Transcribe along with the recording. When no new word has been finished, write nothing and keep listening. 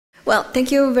Well,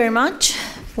 thank you very much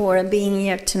for being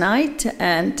here tonight,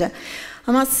 and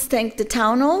I must thank the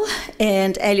Town Hall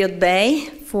and Elliot Bay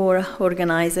for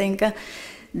organizing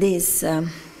this,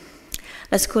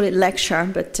 let's call it lecture,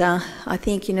 but I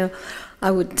think,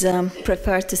 I would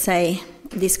prefer to say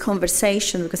this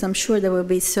conversation, because I'm sure there will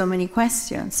be so many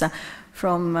questions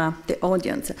from the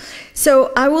audience.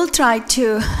 So I will try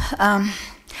to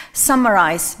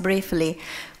summarize briefly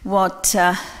what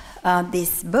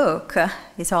this book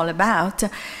is all about.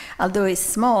 Although it's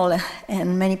small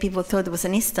and many people thought it was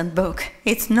an instant book,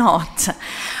 it's not.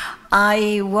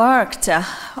 I worked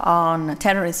on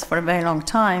terrorism for a very long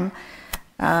time,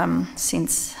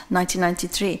 since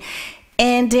 1993.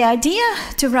 And the idea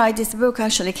to write this book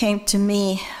actually came to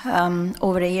me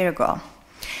over a year ago,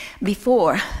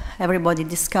 before everybody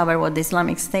discovered what the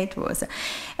Islamic State was.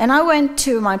 And I went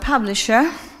to my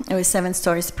publisher, it was 7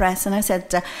 Stories Press, and I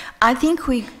said, I think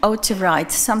we ought to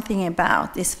write something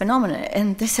about this phenomenon.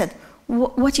 And they said,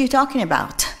 what are you talking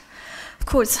about? Of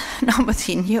course,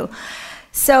 nobody knew.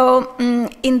 So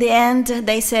in the end,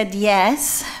 they said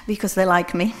yes, because they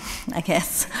like me, I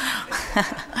guess.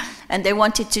 And they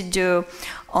wanted to do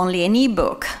only an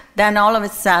e-book. Then all of a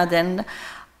sudden,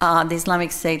 the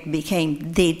Islamic State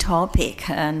became the topic,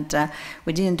 and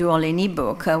we didn't do only an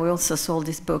e-book. We also sold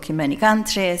this book in many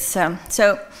countries.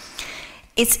 So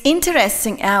it's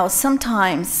interesting how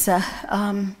sometimes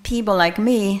people like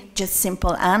me, just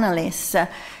simple analysts,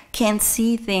 can't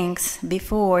see things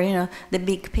before the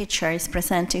big picture is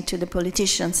presenting to the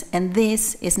politicians, and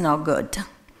this is not good.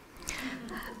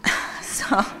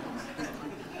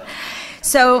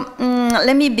 So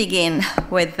let me begin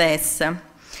with this.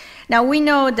 Now, we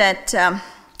know that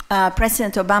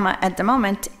President Obama at the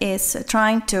moment is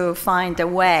trying to find a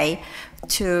way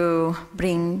to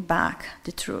bring back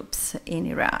the troops in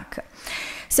Iraq.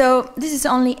 So this is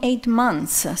only 8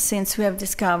 months since we have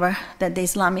discovered that the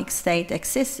Islamic State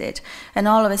existed, and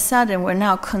all of a sudden we're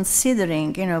now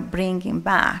considering, bringing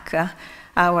back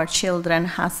our children,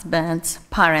 husbands,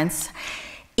 parents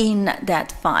in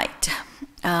that fight.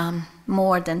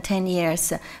 More than 10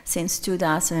 years since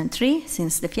 2003,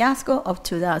 since the fiasco of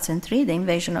 2003, the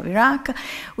invasion of Iraq,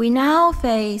 we now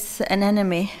face an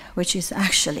enemy which is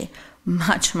actually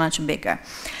much, much bigger,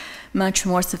 much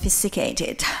more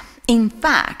sophisticated. In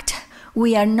fact,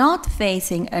 we are not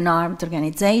facing an armed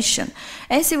organization,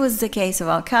 as it was the case of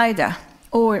Al-Qaeda,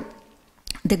 or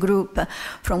the group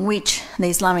from which the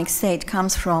Islamic State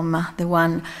comes from, the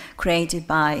one created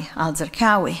by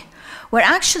al-Zarqawi. We're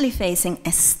actually facing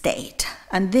a state,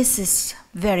 and this is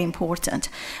very important.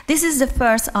 This is the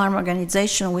first armed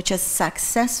organization which has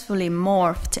successfully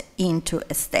morphed into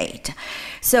a state.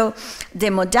 So the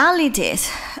modalities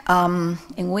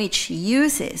in which it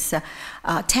uses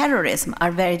terrorism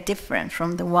are very different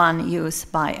from the one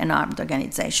used by an armed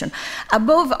organization.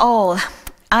 Above all,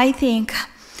 I think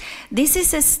this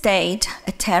is a state,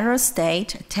 a terror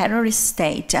state, a terrorist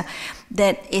state,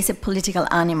 that is a political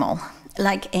animal,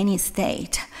 like any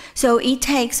state. So it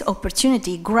takes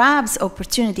opportunity, grabs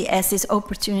opportunity as this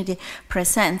opportunity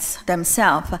presents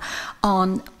themselves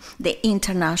on the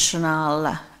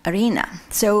international arena.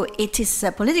 So it is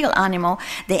a political animal.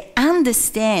 They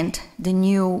understand the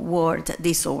new world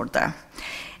disorder.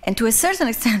 And to a certain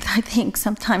extent, I think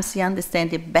sometimes they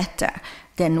understand it better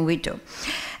than we do.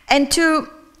 And to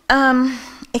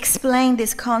explain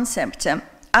this concept,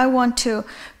 I want to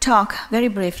talk very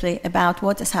briefly about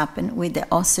what has happened with the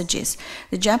hostages,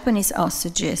 the Japanese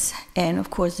hostages, and of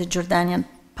course the Jordanian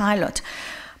pilot,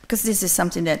 because this is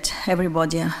something that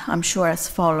everybody, I'm sure, has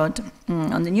followed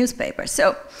on the newspaper.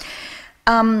 So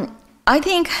I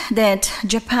think that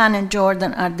Japan and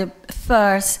Jordan are the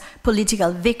first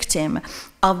political victim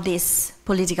of this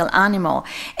political animal.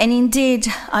 And indeed,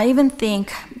 I even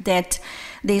think that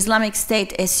the Islamic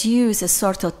State has used a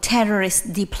sort of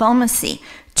terrorist diplomacy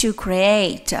to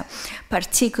create a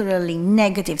particularly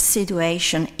negative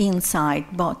situation inside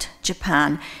both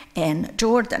Japan and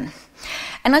Jordan.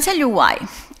 And I'll tell you why.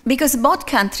 Because both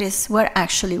countries were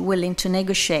actually willing to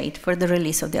negotiate for the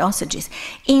release of the hostages.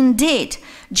 Indeed,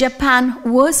 Japan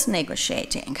was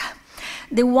negotiating.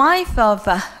 The wife of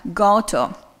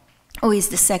Goto, who is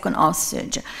the second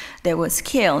hostage that was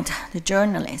killed, the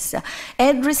journalist,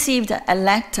 had received a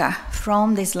letter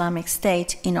from the Islamic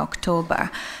State in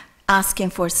October asking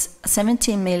for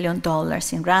 $17 million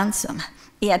in ransom.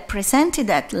 He had presented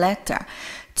that letter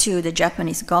to the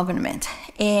Japanese government,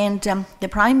 and the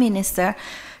Prime Minister,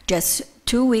 just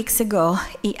 2 weeks ago,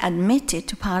 he admitted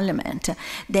to Parliament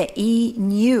that he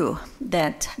knew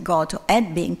that Goto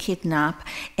had been kidnapped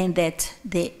and that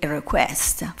the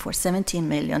request for 17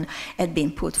 million had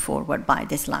been put forward by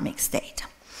the Islamic State.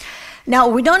 Now,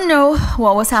 we don't know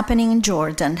what was happening in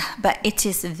Jordan, but it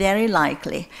is very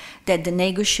likely that the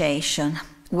negotiations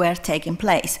were taking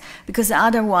place, because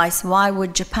otherwise, why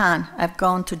would Japan have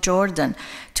gone to Jordan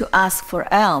to ask for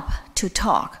help to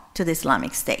talk to the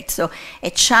Islamic State? So a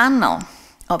channel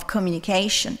of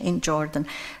communication in Jordan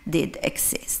did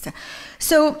exist.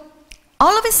 So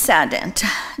all of a sudden,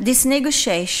 this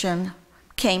negotiation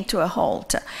came to a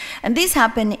halt. And this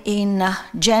happened in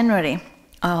January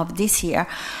of this year,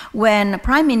 when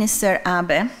Prime Minister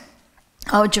Abe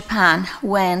of Japan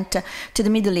went to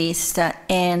the Middle East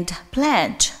and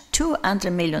pledged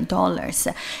 $200 million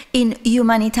in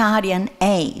humanitarian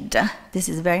aid, this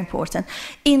is very important,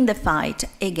 in the fight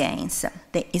against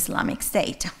the Islamic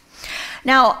State.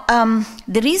 Now,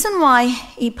 the reason why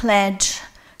he pledged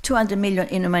 $200 million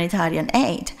in humanitarian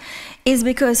aid is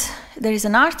because there is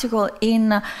an article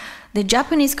in the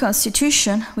Japanese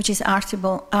Constitution, which is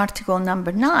article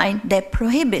number 9, that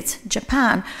prohibits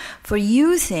Japan for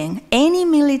using any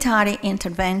military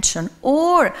intervention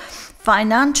or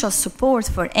financial support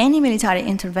for any military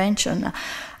intervention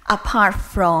apart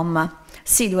from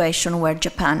situation where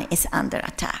Japan is under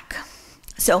attack.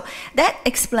 So that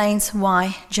explains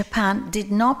why Japan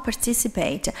did not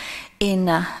participate in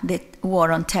the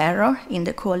war on terror, in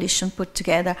the coalition put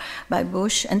together by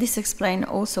Bush, and this explains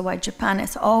also why Japan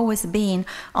has always been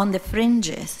on the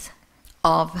fringes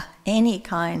of any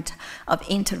kind of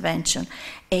intervention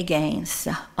against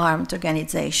armed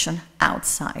organization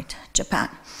outside Japan.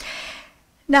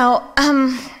 Now,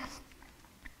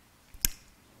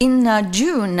 in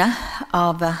June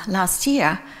of last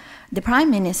year, the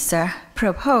Prime Minister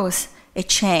proposed a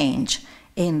change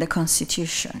in the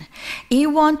Constitution. He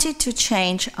wanted to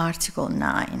change Article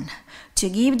 9 to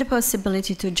give the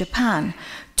possibility to Japan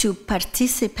to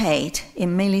participate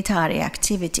in military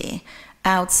activity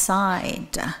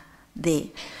outside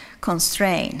the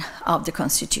constraint of the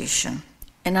Constitution.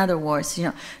 In other words,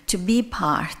 to be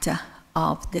part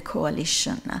of the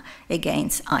coalition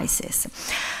against ISIS.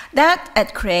 That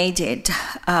had created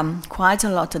quite a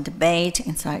lot of debate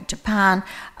inside Japan,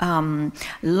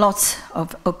 lots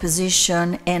of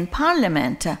opposition, and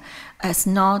Parliament has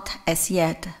not as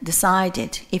yet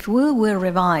decided if we will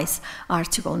revise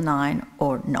Article 9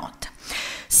 or not.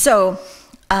 So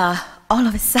all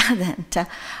of a sudden,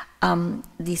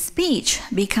 the speech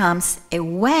becomes a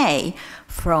way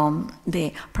from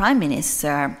the Prime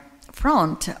Minister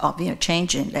front of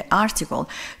changing the article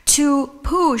to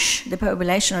push the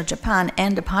population of Japan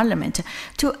and the parliament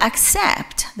to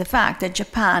accept the fact that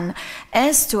Japan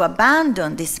has to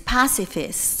abandon this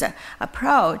pacifist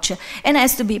approach and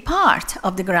has to be part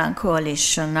of the grand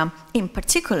coalition, in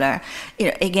particular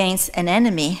against an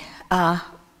enemy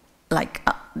like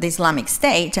the Islamic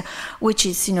State, which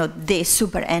is the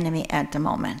super enemy at the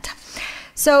moment.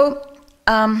 So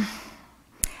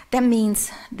that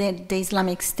means that the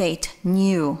Islamic State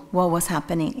knew what was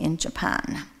happening in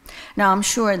Japan. Now, I'm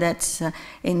sure that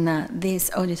in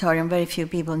this auditorium, very few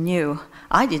people knew.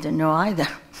 I didn't know either,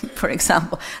 for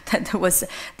example, that there was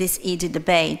this heated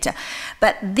debate.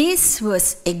 But this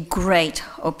was a great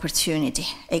opportunity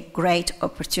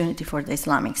for the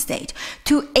Islamic State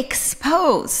to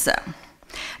expose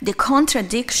the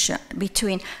contradiction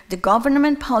between the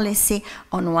government policy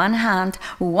on one hand,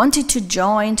 who wanted to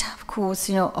join, of course,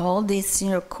 all this,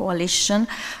 coalition,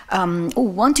 who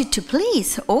wanted to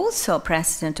please also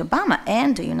President Obama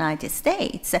and the United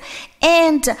States,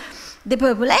 and the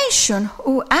population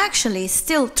who actually is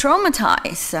still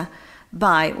traumatized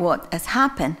by what has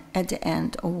happened at the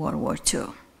end of World War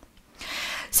II.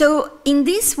 So in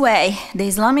this way, the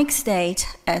Islamic State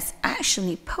has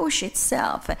actually pushed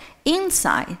itself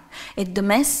inside a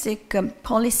domestic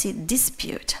policy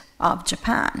dispute of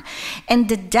Japan. And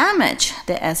the damage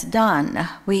that has done,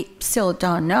 we still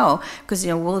don't know, because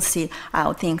we'll see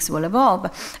how things will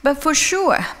evolve. But for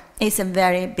sure, it's a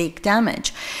very big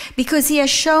damage, because he has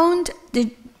shown the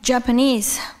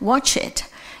Japanese, watch it,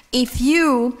 if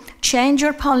you change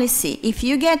your policy, if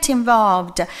you get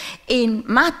involved in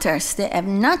matters that have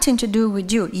nothing to do with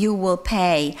you, you will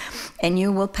pay, and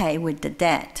you will pay with the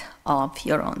debt of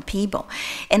your own people.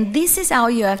 And this is how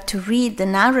you have to read the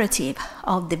narrative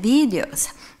of the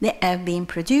videos that have been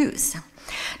produced.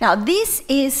 Now, this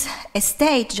is a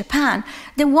state, Japan,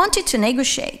 that wanted to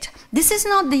negotiate. This is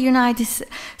not the United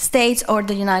States or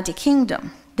the United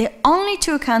Kingdom. The only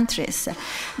two countries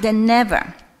that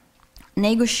never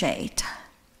negotiate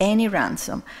any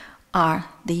ransom are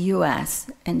the US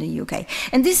and the UK.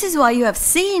 And this is why you have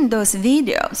seen those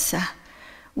videos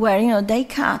where they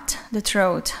cut the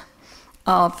throat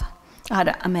of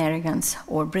other Americans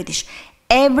or British.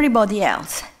 Everybody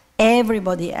else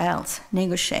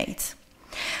negotiates.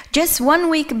 Just 1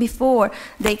 week before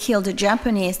they killed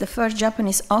the first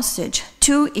Japanese hostage,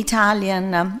 2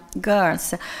 Italian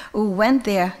girls who went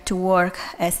there to work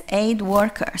as aid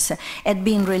workers had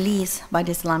been released by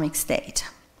the Islamic State.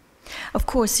 Of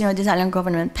course, the Italian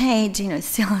government paid,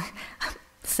 still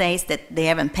says that they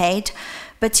haven't paid,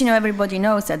 but everybody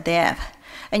knows that they have.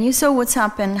 And you saw what's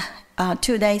happened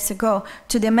 2 days ago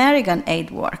to the American aid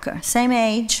worker, same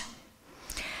age.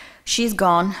 She's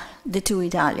gone, the 2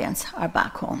 Italians are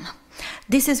back home.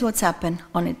 This is what's happened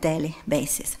on a daily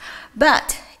basis.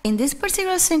 But in these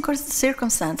particular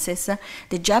circumstances,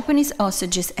 the Japanese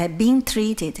hostages have been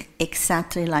treated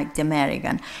exactly like the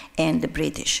American and the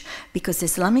British, because the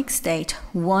Islamic State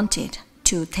wanted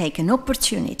to take an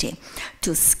opportunity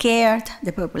to scare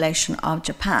the population of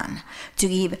Japan, to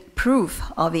give proof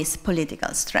of its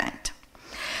political strength.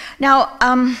 Now,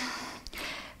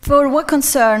 for what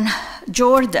concerns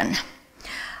Jordan,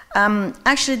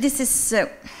 actually this is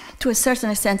to a certain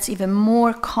extent even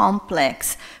more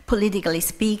complex, politically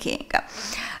speaking.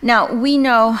 Now, we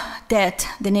know that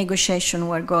the negotiations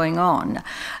were going on,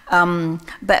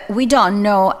 but we don't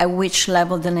know at which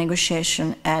level the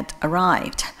negotiation had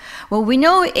arrived. What we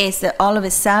know is that all of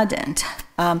a sudden,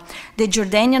 the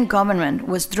Jordanian government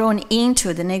was drawn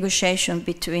into the negotiation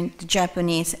between the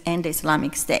Japanese and the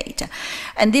Islamic State.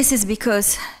 And this is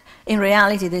because, in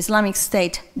reality, the Islamic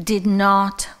State did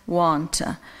not want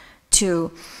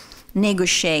to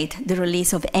negotiate the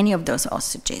release of any of those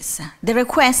hostages. The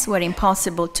requests were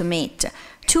impossible to meet.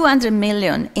 200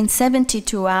 million in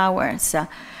 72 hours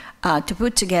to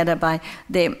put together by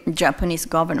the Japanese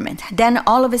government. Then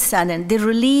all of a sudden, the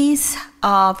release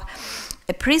of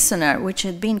a prisoner which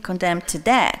had been condemned to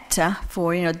death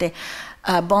for the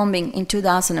bombing in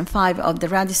 2005 of the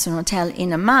Radisson Hotel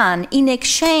in Amman in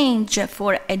exchange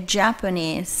for a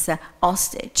Japanese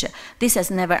hostage. This has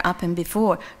never happened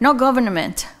before. No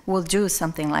government will do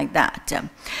something like that.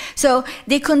 So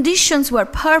the conditions were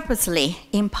purposely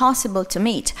impossible to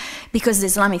meet because the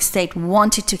Islamic State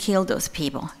wanted to kill those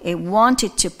people. It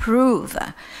wanted to prove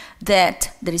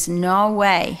that there is no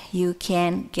way you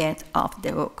can get off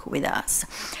the hook with us.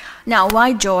 Now,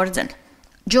 why Jordan?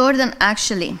 Jordan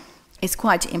actually is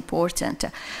quite important.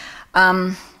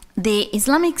 The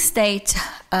Islamic State,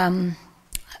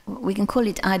 we can call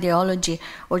it ideology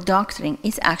or doctrine,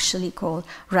 is actually called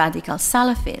radical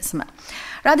Salafism.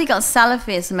 Radical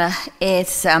Salafism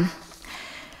is a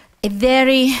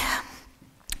very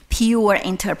pure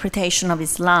interpretation of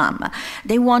Islam.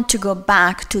 They want to go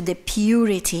back to the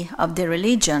purity of the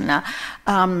religion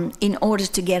in order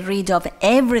to get rid of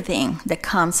everything that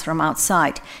comes from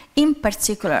outside, in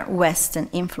particular Western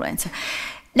influence.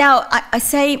 Now, I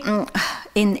say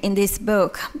in this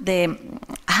book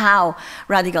how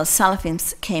radical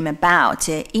Salafism came about.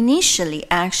 Initially,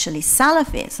 actually,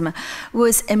 Salafism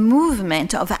was a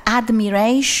movement of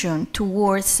admiration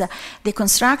towards the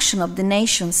construction of the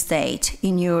nation state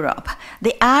in Europe.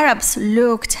 The Arabs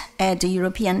looked at the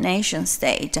European nation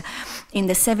state in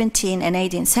the 17th and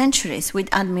 18th centuries with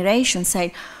admiration,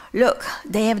 saying, look,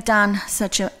 they have done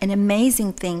such an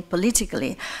amazing thing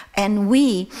politically, and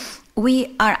we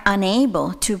are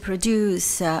unable to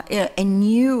produce a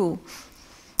new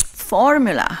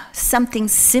formula, something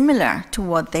similar to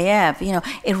what they have,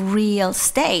 a real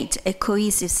state, a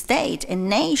cohesive state, a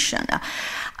nation.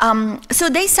 So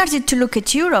they started to look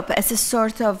at Europe as a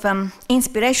sort of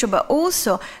inspiration, but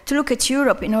also to look at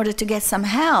Europe in order to get some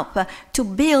help to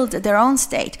build their own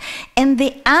state. And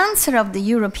the answer of the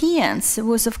Europeans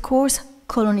was, of course,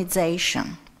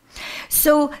 colonization.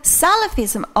 So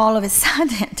Salafism all of a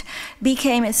sudden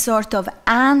became a sort of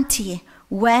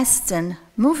anti-Western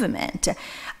movement,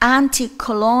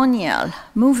 anti-colonial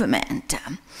movement.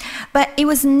 But it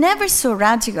was never so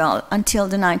radical until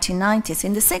the 1990s,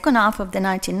 in the second half of the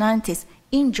 1990s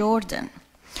in Jordan.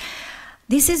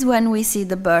 This is when we see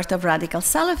the birth of radical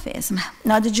Salafism.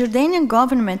 Now, the Jordanian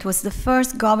government was the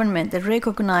first government that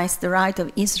recognized the right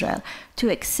of Israel to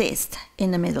exist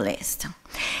in the Middle East.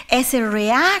 As a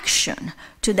reaction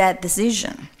to that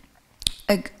decision,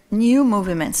 a new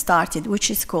movement started,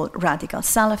 which is called radical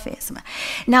Salafism.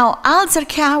 Now,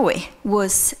 al-Zarqawi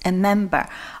was a member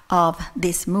of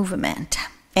this movement,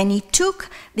 and he took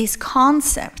this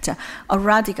concept of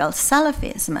radical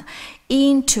Salafism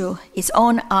into his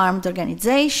own armed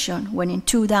organization when in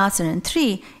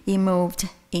 2003 he moved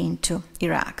into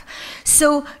Iraq.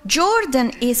 So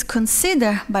Jordan is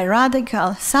considered by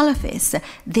radical Salafists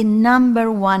the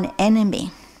 #1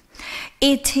 enemy.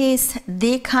 It is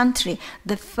the country,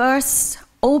 the first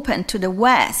open to the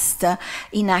West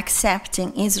in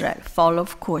accepting Israel, followed,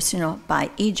 of course, by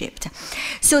Egypt.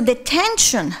 So the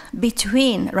tension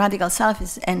between radical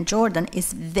Salafis and Jordan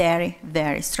is very,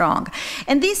 very strong.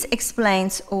 And this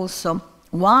explains also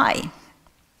why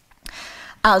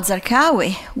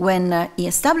al-Zarqawi, when he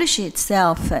established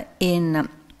itself in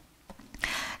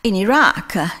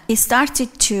Iraq, he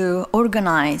started to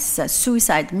organize a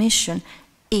suicide mission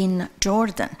in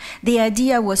Jordan. The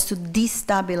idea was to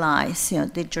destabilize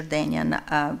the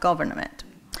Jordanian government.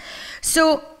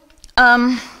 So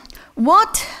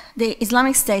what the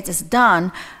Islamic State has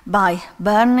done by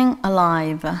burning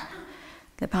alive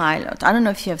the pilot, I don't know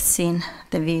if you have seen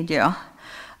the video,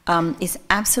 it's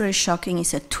absolutely shocking.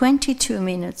 It's a 22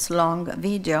 minutes long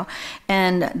video,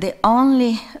 and the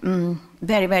only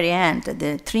very, very end,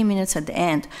 the 3 minutes at the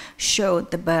end,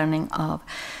 showed the burning of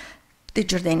the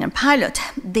Jordanian pilot.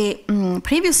 The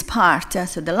previous part,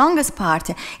 so the longest part,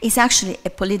 is actually a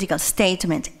political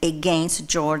statement against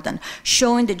Jordan,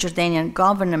 showing the Jordanian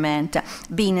government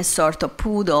being a sort of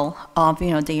poodle of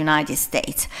the United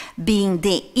States, being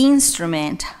the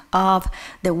instrument of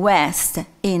the West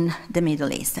in the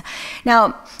Middle East.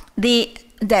 Now,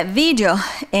 that video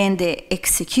and the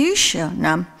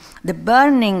execution, the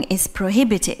burning is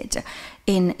prohibited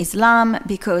in Islam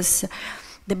because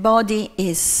the body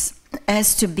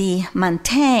has to be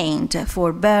maintained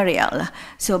for burial.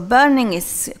 So burning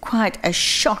is quite a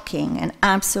shocking and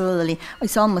absolutely,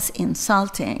 it's almost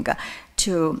insulting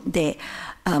to the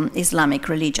Islamic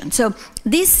religion. So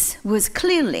this was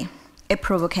clearly a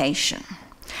provocation.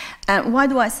 And why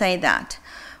do I say that?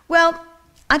 Well,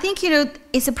 I think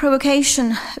it's a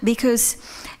provocation because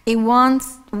it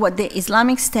wants, what the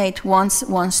Islamic State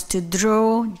wants to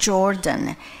draw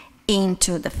Jordan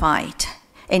into the fight.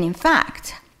 And in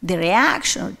fact, the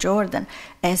reaction of Jordan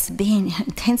has been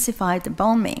intensified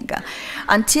bombing.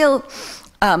 Until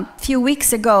a few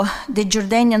weeks ago, the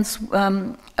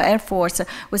Jordanian Air Force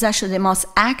was actually the most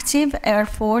active Air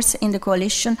Force in the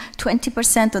coalition.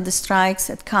 20% of the strikes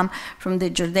had come from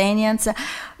the Jordanians.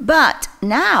 But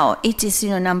now it is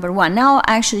number one. Now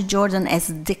actually Jordan has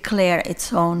declared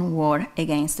its own war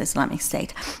against the Islamic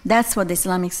State. That's what the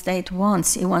Islamic State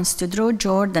wants. It wants to draw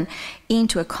Jordan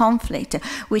into a conflict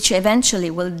which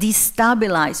eventually will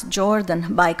destabilize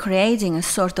Jordan by creating a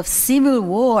sort of civil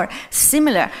war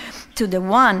similar to the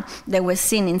one that was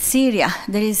seen in Syria.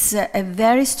 There is a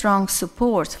very strong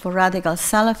support for radical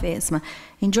Salafism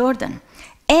in Jordan.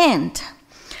 And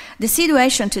the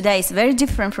situation today is very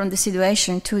different from the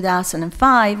situation in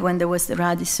 2005 when there was the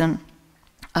Radisson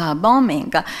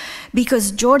bombing,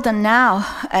 because Jordan now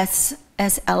has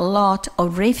a lot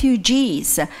of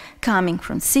refugees coming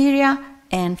from Syria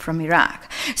and from Iraq.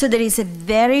 So there is a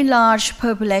very large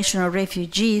population of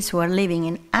refugees who are living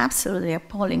in absolutely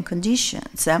appalling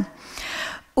conditions,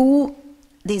 who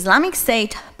the Islamic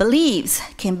State believes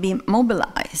can be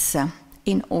mobilized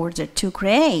in order to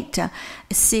create a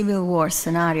civil war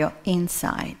scenario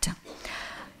inside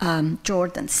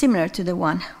Jordan, similar to the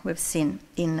one we've seen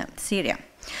in Syria.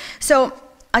 So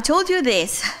I told you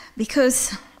this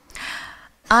because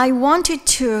I wanted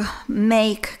to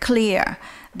make clear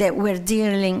that we're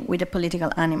dealing with a political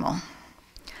animal.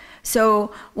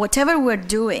 So whatever we're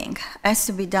doing has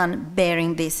to be done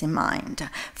bearing this in mind.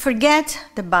 Forget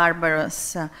the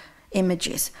barbarous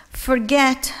images.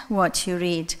 Forget what you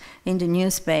read in the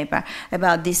newspaper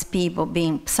about these people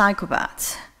being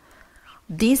psychopaths.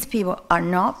 These people are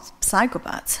not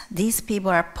psychopaths. These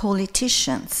people are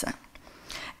politicians.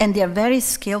 And they are very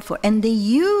skillful. And they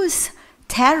use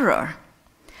terror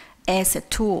as a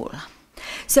tool.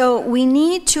 So we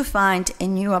need to find a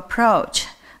new approach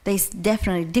that is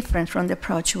definitely different from the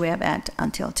approach we have had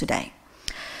until today.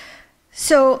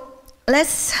 So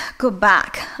let's go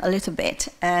back a little bit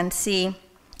and see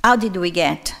how did we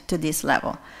get to this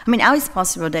level. I mean, how is it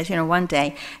possible that one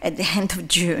day at the end of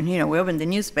June, we open the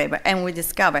newspaper and we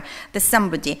discover that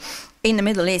somebody in the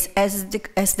Middle East has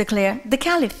declared the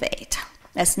caliphate,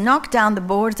 has knocked down the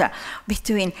border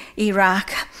between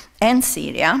Iraq and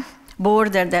Syria,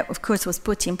 border that, of course, was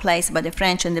put in place by the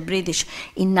French and the British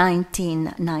in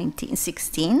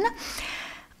 1916.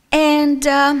 And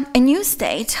a new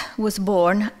state was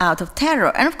born out of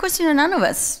terror. And, of course, none of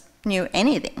us knew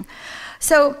anything.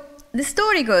 So the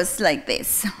story goes like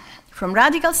this. From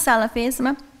radical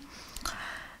Salafism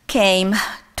came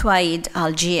Tawhid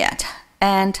al-Jihad.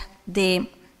 And the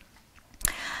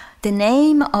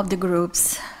name of the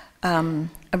groups are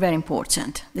very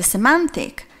important. The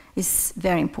semantic is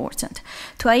very important.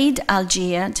 Tawhid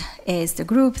al-Jihad is the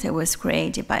group that was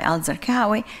created by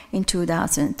al-Zarqawi in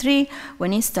 2003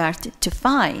 when he started to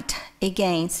fight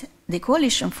against the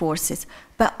coalition forces,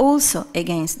 but also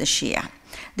against the Shia.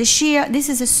 The Shia, this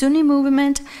is a Sunni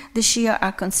movement. The Shia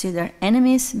are considered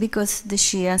enemies because the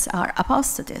Shias are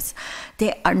apostates.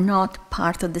 They are not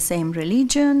part of the same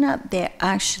religion. They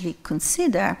actually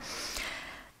consider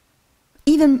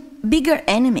even bigger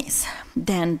enemies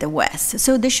than the West.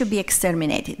 So they should be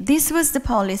exterminated. This was the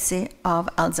policy of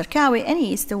al-Zarqawi, and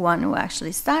he is the one who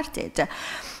actually started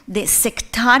the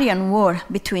sectarian war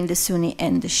between the Sunni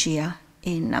and the Shia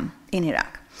in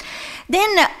Iraq.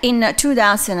 Then in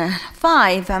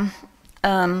 2005,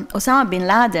 Osama bin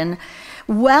Laden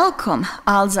welcomed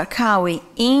al-Zarqawi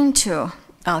into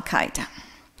al-Qaeda.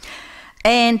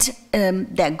 And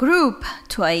that group,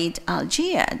 Tuaid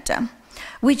al-Jihad,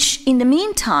 which in the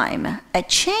meantime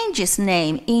changed its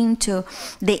name into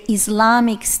the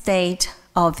Islamic State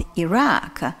of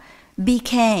Iraq,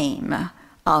 became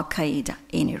al-Qaeda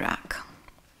in Iraq.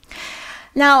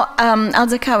 Now,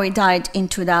 al-Zarqawi died in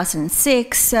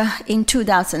 2006. In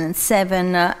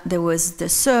 2007, there was the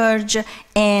surge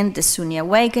and the Sunni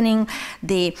awakening.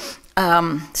 The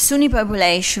Sunni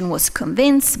population was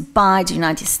convinced by the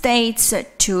United States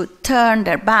to turn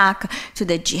their back to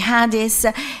the jihadists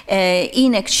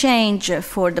in exchange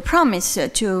for the promise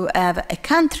to have a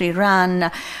country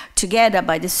run together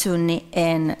by the Sunni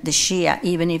and the Shia,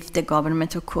 even if the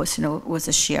government, of course, was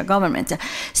a Shia government.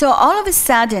 So all of a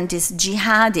sudden, these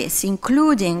jihadists,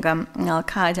 including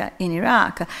al-Qaeda in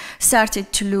Iraq,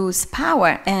 started to lose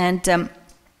power and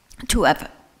to have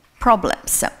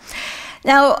problems.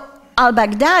 Now,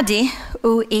 al-Baghdadi,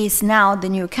 who is now the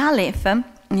new caliph,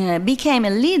 became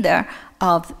a leader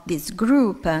of this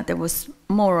group that was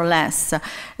more or less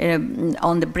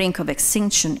on the brink of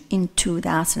extinction in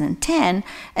 2010,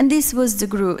 and this was the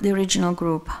group, the original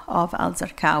group of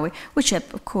al-Zarqawi, which had,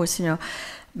 of course,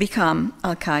 become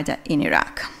al-Qaeda in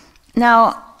Iraq.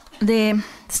 Now, the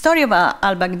story of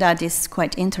al-Baghdadi is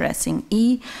quite interesting.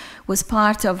 He was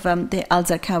part of the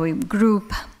al-Zarqawi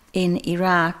group in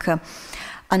Iraq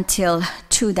until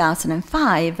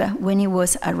 2005, when he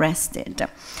was arrested.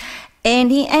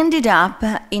 And he ended up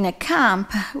in a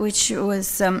camp, which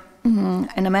was an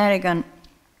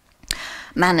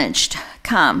American-managed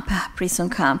camp, prison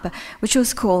camp, which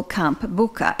was called Camp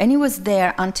Bucca. And he was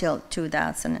there until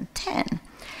 2010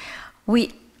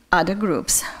 with other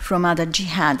groups from other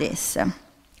jihadist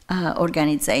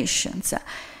organizations.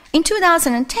 In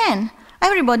 2010,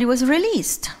 everybody was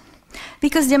released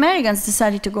because the Americans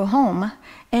decided to go home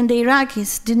and the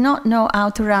Iraqis did not know how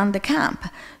to run the camp.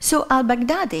 So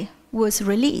al-Baghdadi was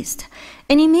released,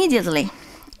 and immediately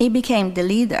he became the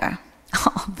leader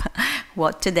of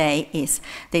what today is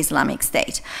the Islamic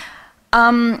State.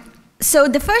 So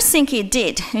the first thing he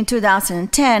did in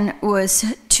 2010 was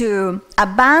to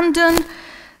abandon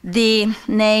the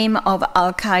name of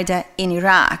al-Qaeda in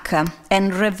Iraq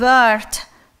and revert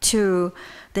to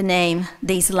the name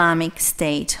the Islamic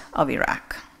State of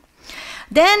Iraq.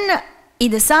 Then he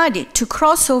decided to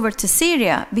cross over to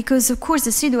Syria because, of course,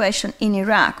 the situation in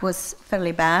Iraq was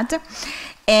fairly bad,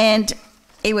 and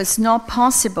it was not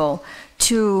possible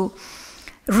to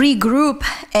regroup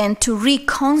and to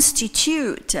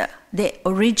reconstitute the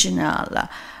original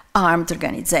armed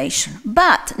organization.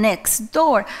 But next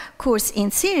door, of course,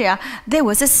 in Syria, there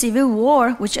was a civil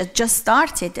war which had just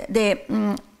started. The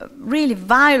really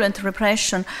violent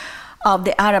repression of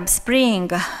the Arab Spring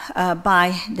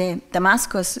by the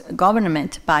Damascus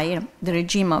government, by the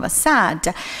regime of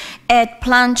Assad, had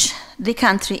plunged the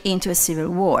country into a civil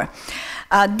war.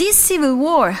 This civil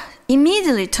war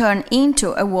immediately turned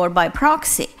into a war by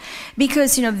proxy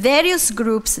because various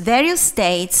groups, various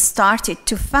states started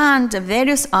to fund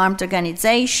various armed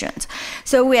organizations.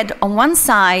 So we had on one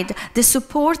side the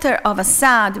supporter of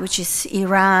Assad, which is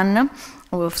Iran,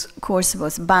 who of course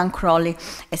was bankrolling,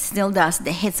 and still does,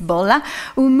 the Hezbollah,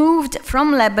 who moved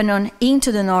from Lebanon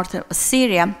into the north of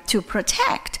Syria to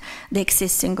protect the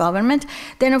existing government.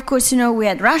 Then, of course, we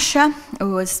had Russia,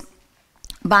 who was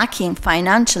backing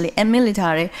financially and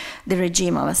militarily the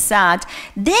regime of Assad.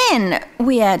 Then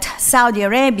we had Saudi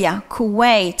Arabia,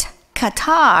 Kuwait,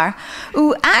 Qatar,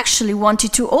 who actually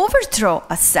wanted to overthrow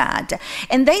Assad.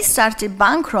 And they started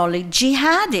bankrolling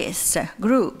jihadist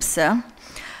groups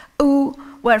who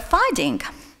were fighting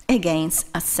against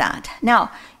Assad.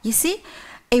 Now, you see,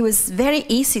 it was very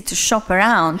easy to shop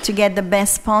around to get the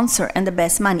best sponsor and the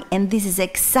best money, and this is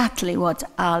exactly what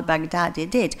al-Baghdadi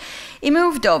did. He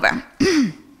moved over.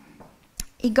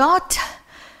 He got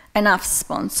enough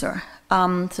sponsor.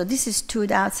 So this is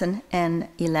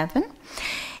 2011.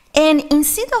 And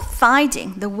instead of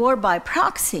fighting the war by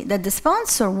proxy that the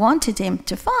sponsor wanted him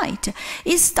to fight,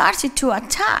 he started to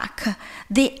attack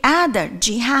the other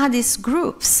jihadist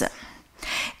groups.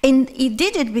 And he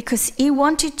did it because he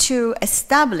wanted to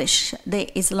establish the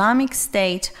Islamic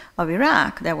State of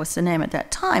Iraq, that was the name at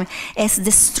that time, as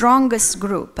the strongest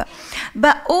group.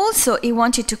 But also he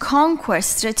wanted to conquer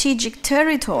strategic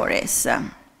territories.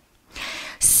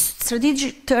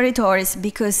 Strategic territories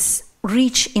because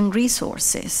rich in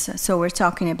resources. So we're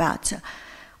talking about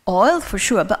oil for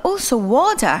sure, but also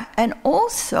water and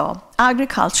also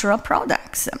agricultural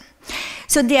products.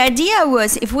 So the idea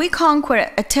was, if we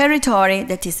conquer a territory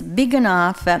that is big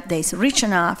enough, that is rich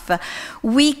enough,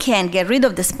 we can get rid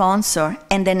of the sponsor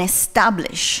and then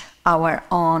establish our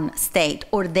own state,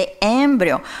 or the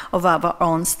embryo of our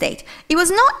own state. He was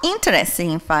not interested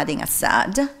in fighting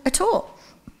Assad at all.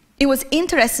 He was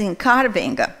interested in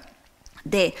carving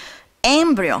the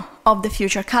embryo of the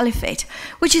future caliphate,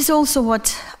 which is also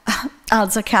what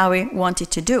al-Zarqawi wanted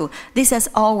to do. This has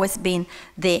always been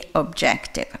the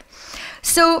objective.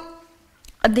 So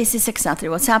this is exactly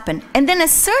what's happened. And then at a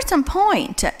certain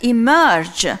point, he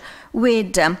merged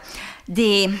with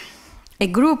a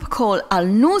group called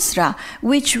Al-Nusra,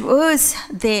 which was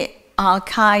the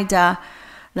Al-Qaeda,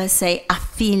 let's say,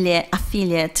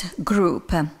 affiliate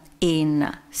group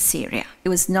in Syria. It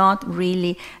was not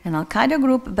really an Al-Qaeda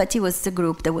group, but it was the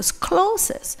group that was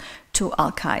closest to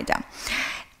Al-Qaeda.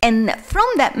 And from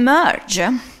that merge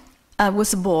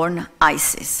was born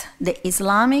ISIS, the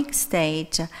Islamic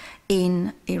State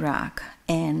in Iraq,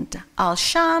 and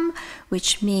Al-Sham,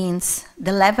 which means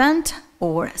the Levant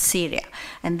or Syria.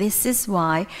 And this is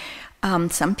why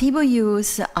some people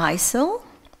use ISIL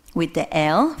with the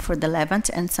L for the Levant,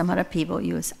 and some other people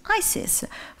use ISIS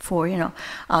for,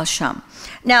 Al-Sham.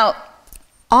 Now,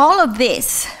 all of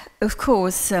this, of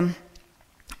course,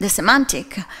 the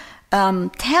semantic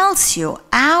tells you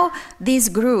how this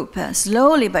group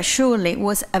slowly but surely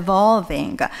was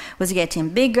evolving, was getting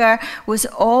bigger, was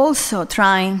also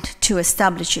trying to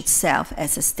establish itself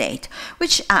as a state,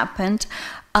 which happened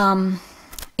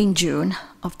in June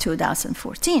of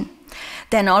 2014.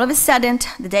 Then all of a sudden,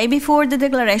 the day before the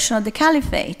declaration of the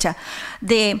caliphate,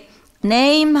 the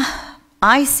name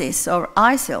ISIS or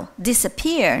ISIL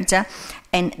disappeared,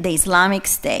 and the Islamic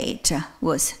State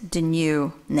was the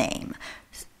new name.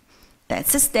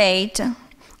 That's a state,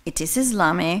 it is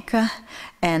Islamic,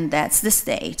 and that's the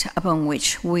state upon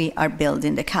which we are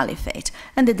building the caliphate.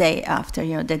 And the day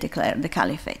after, they declared the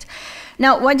caliphate.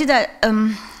 Now, why did I...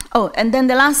 oh, and then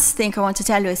the last thing I want to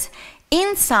tell you is,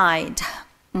 inside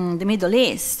the Middle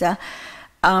East,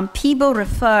 people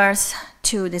refer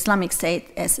to the Islamic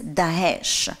State as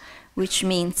Daesh, which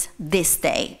means this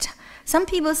state. Some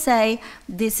people say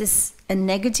this is a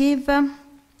negative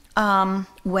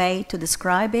way to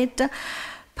describe it.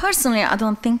 Personally, I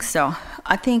don't think so.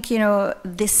 I think,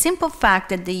 the simple fact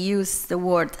that they use the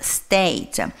word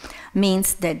state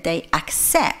means that they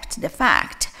accept the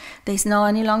fact there is no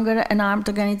any longer an armed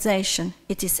organization.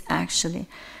 It is actually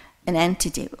an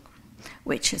entity,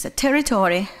 which is a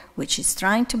territory, which is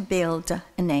trying to build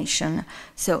a nation,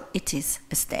 so it is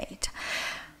a state.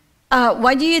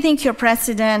 Why do you think your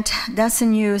president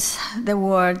doesn't use the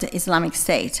word Islamic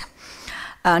State?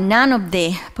 None of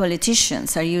the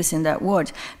politicians are using that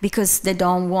word because they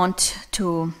don't want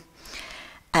to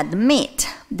admit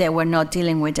that we're not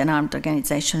dealing with an armed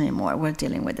organization anymore, we're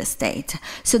dealing with a state.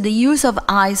 So the use of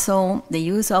ISIL, the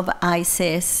use of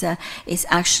ISIS is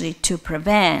actually to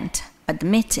prevent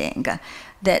admitting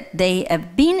that they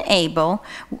have been able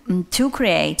to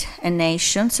create a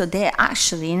nation, so they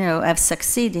actually, have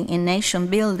succeeded in nation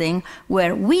building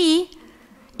where we,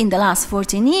 in the last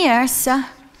 14 years,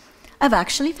 have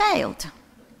actually failed.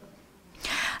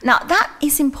 Now, that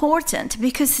is important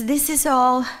because this is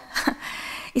all,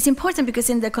 it's important because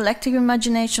in the collective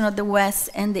imagination of the West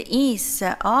and the East,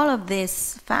 all of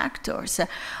these factors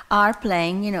are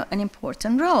playing, an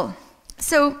important role.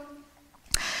 So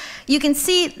you can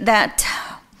see that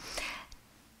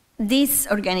this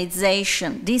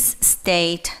organization, this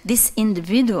state, this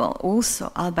individual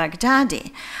also,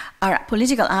 al-Baghdadi, are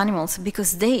political animals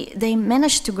because they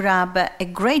managed to grab a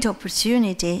great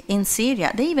opportunity in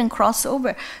Syria. They even cross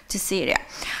over to Syria.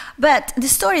 But the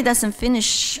story doesn't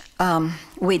finish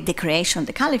with the creation of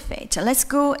the caliphate. Let's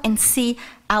go and see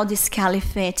how this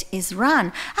caliphate is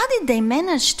run. How did they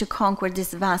manage to conquer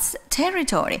this vast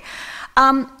territory?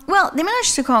 Well, they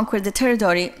managed to conquer the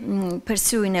territory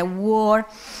pursuing a war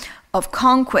of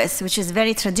conquest, which is a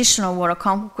very traditional war of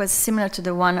conquest, similar to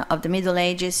the one of the Middle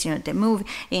Ages. They move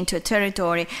into a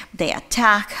territory, they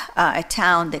attack a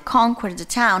town, they conquer the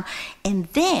town, and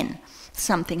then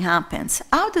something happens.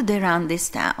 How do they run these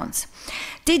towns?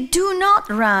 They do not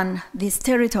run this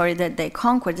territory that they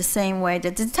conquered the same way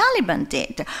that the Taliban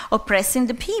did, oppressing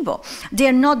the people. They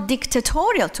are not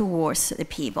dictatorial towards the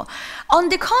people. On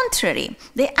the contrary,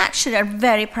 they actually are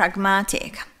very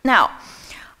pragmatic. Now,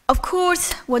 of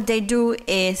course, what they do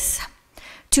is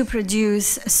to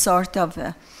produce a sort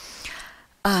of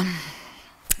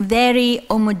very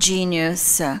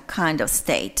homogeneous kind of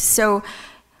state. So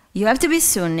you have to be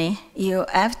Sunni, you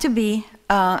have to be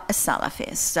a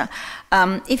Salafist.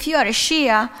 If you are a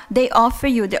Shia, they offer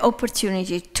you the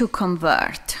opportunity to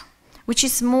convert, which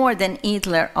is more than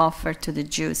Hitler offered to the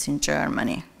Jews in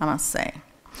Germany, I must say.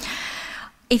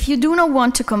 If you do not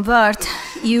want to convert,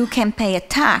 you can pay a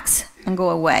tax and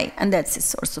go away. And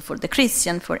that's also for the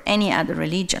Christian, for any other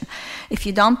religion. If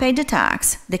you don't pay the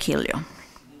tax, they kill you.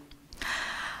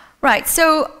 Right,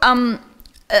 so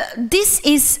this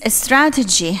is a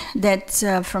strategy that,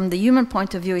 from the human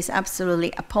point of view, is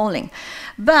absolutely appalling.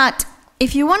 But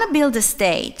if you want to build a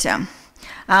state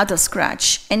out of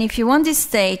scratch, and if you want this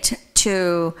state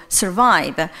to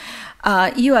survive,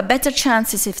 you have better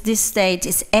chances if this state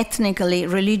is ethnically,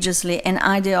 religiously, and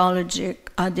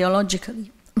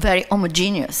ideologically very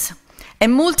homogeneous. A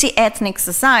multi-ethnic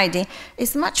society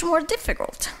is much more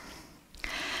difficult.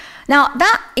 Now,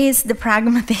 that is the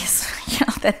pragmatism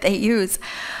that they use.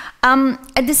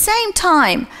 At the same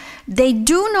time, they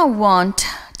do not want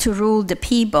to rule the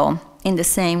people in the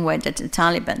same way that the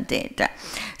Taliban did.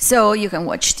 So you can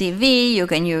watch TV, you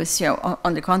can use,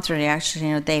 on the contrary,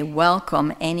 actually, they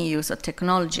welcome any use of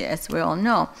technology, as we all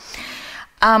know.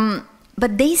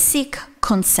 But they seek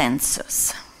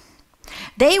consensus.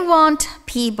 They want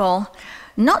people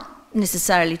not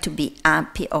necessarily to be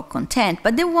happy or content,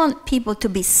 but they want people to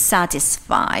be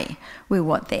satisfied with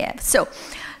what they have. So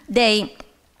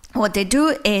what they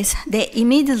do is they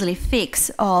immediately fix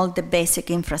all the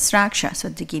basic infrastructure. So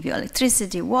they give you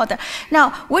electricity, water.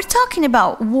 Now, we're talking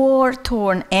about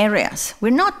war-torn areas.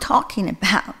 We're not talking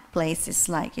about places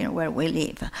like where we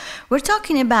live. We're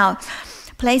talking about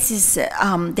places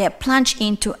that plunge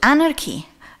into anarchy.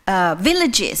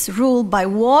 Villages ruled by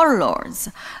warlords,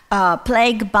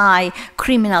 plagued by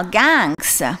criminal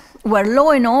gangs, where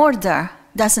law and order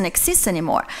doesn't exist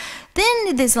anymore.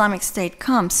 Then the Islamic State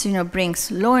comes,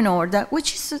 brings law and order,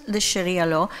 which is the Sharia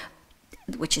law,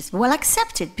 which is well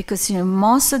accepted because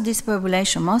most of this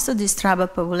population, most of this tribal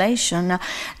population,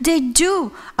 they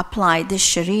do apply the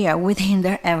Sharia within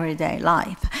their everyday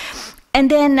life. And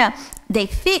then they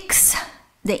fix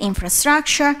the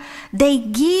infrastructure, they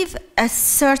give a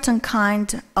certain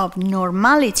kind of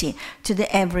normality to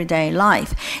the everyday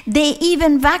life. They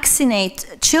even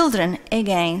vaccinate children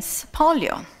against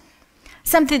polio,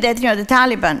 something that, the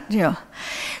Taliban,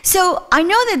 So I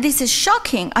know that this is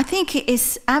shocking. I think it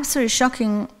is absolutely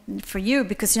shocking for you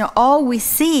because, all we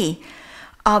see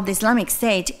of the Islamic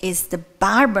State is the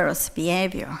barbarous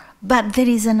behavior. But there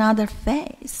is another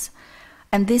phase.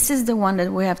 And this is the one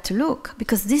that we have to look,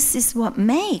 because this is what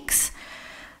makes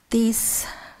this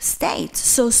state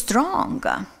so strong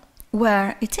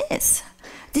where it is.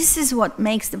 This is what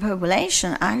makes the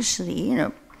population actually,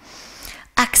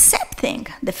 accepting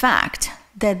the fact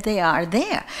that they are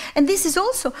there. And this is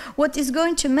also what is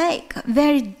going to make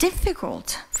very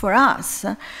difficult for us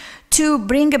to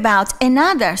bring about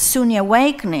another Sunni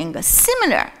awakening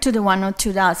similar to the one of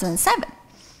 2007.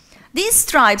 These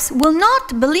tribes will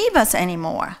not believe us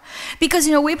anymore because,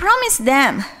 we promised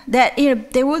them that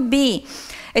there would be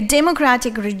a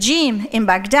democratic regime in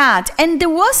Baghdad, and there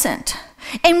wasn't.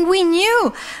 And we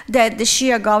knew that the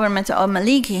Shia government of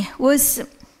Maliki was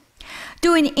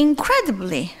doing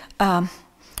incredibly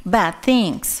bad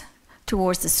things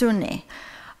towards the Sunni,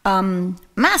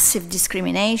 massive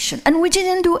discrimination, and we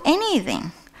didn't do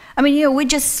anything. I mean, we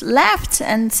just left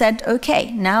and said,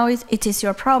 okay, now it is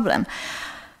your problem.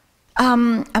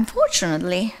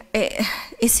 Unfortunately,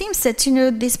 it seems that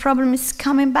this problem is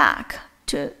coming back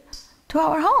to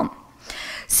our home.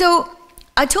 So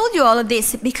I told you all of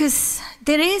this because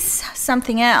there is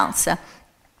something else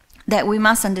that we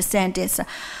must understand is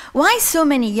why so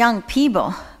many young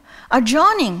people are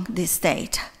joining this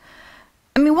state.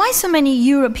 I mean, why so many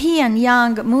European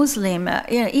young Muslim,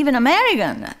 even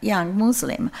American young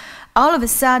Muslim, all of a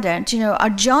sudden, are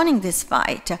joining this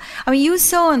fight? I mean, you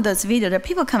saw in those videos that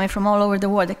people coming from all over the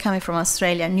world, they're coming from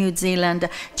Australia, New Zealand,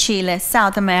 Chile,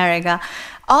 South America,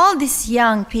 all these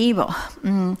young people.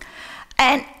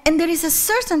 And there is a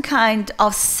certain kind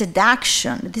of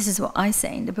seduction. This is what I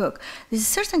say in the book. There's a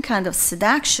certain kind of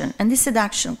seduction, and this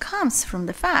seduction comes from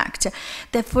the fact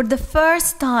that for the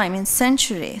first time in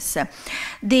centuries,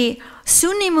 the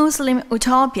Sunni Muslim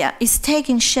utopia is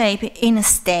taking shape in a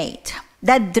state.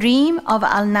 That dream of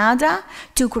al-Nada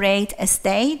to create a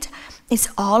state is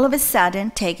all of a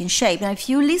sudden taking shape. And if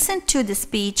you listen to the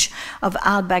speech of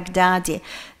al-Baghdadi,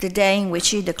 the day in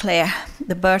which he declared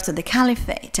the birth of the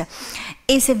caliphate,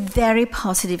 it's a very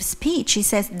positive speech. He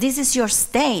says, this is your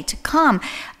state, come,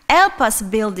 help us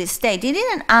build this state. He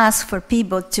didn't ask for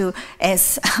people to,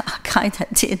 as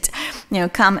Al-Qaeda did,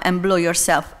 come and blow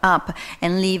yourself up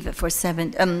and live for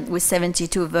with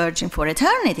 72 virgins for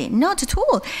eternity. Not at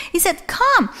all. He said,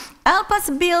 come, help us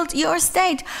build your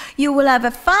state. You will have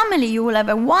a family, you will have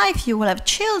a wife, you will have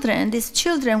children, and these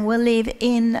children will live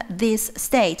in this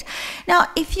state. Now,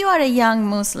 if you are a young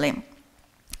Muslim,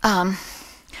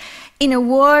 in a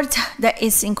world that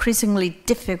is increasingly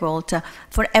difficult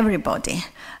for everybody,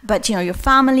 but your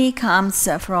family comes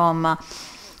from I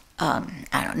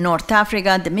don't know, North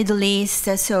Africa, the Middle East,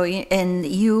 and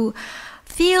you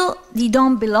feel you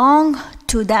don't belong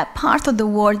to that part of the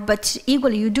world, but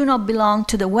equally you do not belong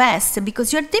to the West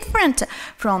because you're different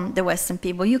from the Western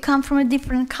people. You come from a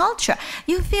different culture.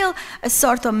 You feel a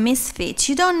sort of misfit.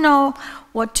 You don't know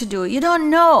what to do. You don't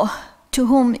know to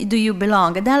whom do you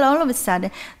belong. And then all of a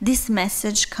sudden, this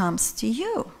message comes to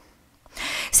you.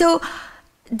 So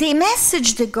the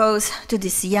message that goes to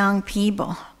these young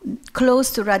people, close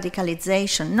to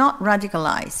radicalization, not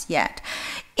radicalized yet,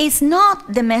 is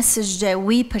not the message that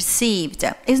we perceived.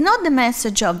 It's not the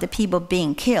message of the people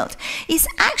being killed. It's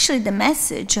actually the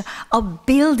message of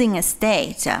building a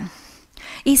state.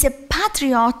 It's a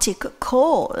patriotic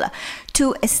call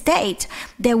to a state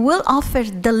that will offer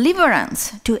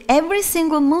deliverance to every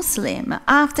single Muslim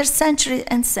after centuries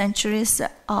and centuries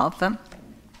of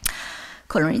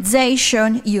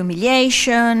colonization,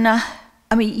 humiliation,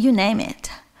 I mean, you name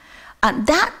it. And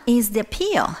that is the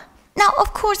appeal. Now,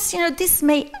 of course, this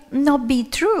may not be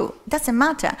true. It doesn't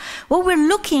matter. What we're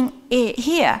looking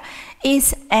here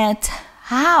is at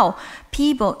how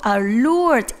people are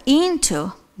lured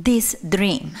into this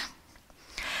dream.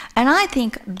 And I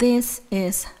think this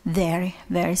is very,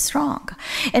 very strong.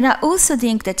 And I also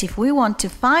think that if we want to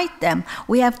fight them,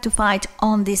 we have to fight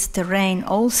on this terrain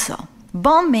also.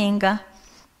 Bombing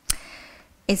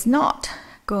is not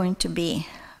going to be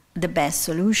the best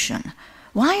solution.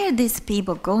 Why are these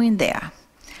people going there?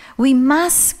 We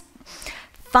must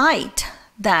fight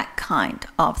that kind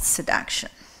of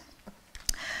seduction.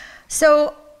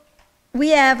 So we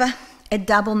have a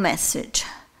double message.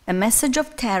 A message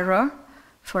of terror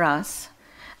for us,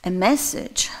 a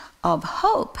message of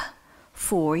hope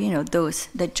for those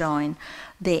that join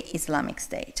the Islamic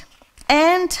State,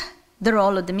 and the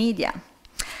role of the media.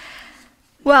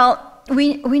 Well,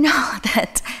 we know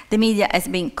that the media has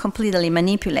been completely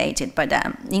manipulated by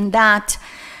them. In that,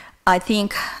 I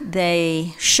think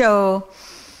they show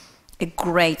a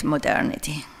great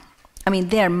modernity. I mean,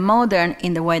 they're modern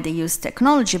in the way they use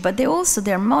technology, but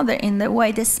they're modern in the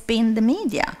way they spin the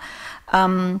media.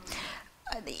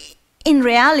 In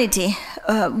reality,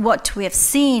 what we have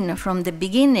seen from the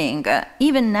beginning,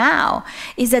 even now,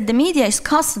 is that the media is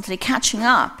constantly catching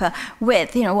up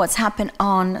with what's happened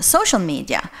on social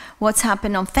media, what's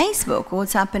happened on Facebook,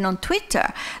 what's happened on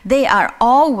Twitter. They are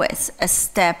always a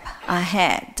step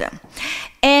ahead.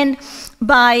 And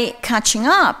by catching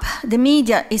up, the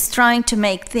media is trying to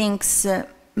make things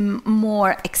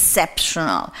more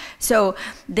exceptional. So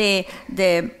the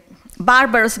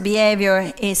barbarous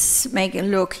behavior is making it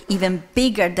look even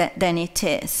bigger than it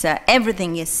is.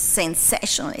 Everything is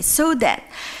sensational, so that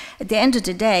at the end of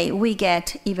the day, we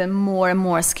get even more and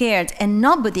more scared, and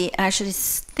nobody actually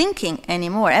is thinking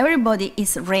anymore. Everybody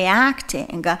is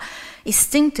reacting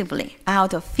instinctively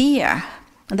out of fear.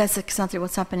 And that's exactly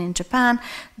what's happening in Japan.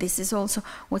 This is also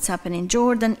what's happening in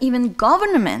Jordan. Even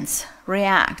governments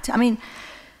react. I mean,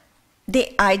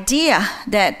 the idea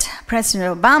that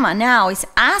President Obama now is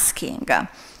asking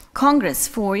Congress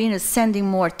for sending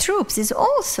more troops is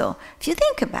also, if you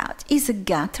think about it, is a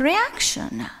gut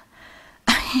reaction.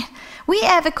 I mean, we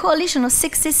have a coalition of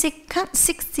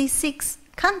 66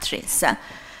 countries,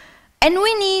 and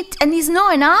we need, and is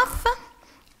not enough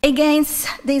against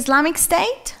the Islamic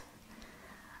State.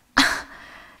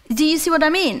 Do you see what I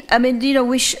mean? I mean,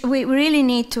 we really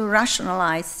need to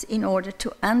rationalize in order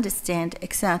to understand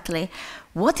exactly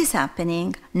what is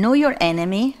happening, know your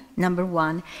enemy, number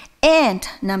one, and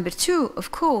number two,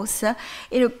 of course,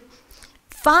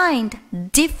 find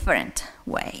different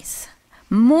ways,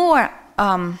 more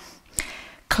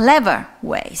clever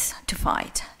ways to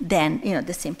fight than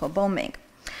the simple bombing.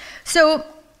 So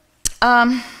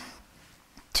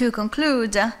to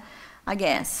conclude, I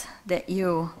guess that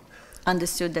you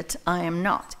understood that I am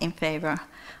not in favor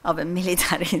of a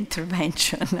military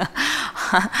intervention.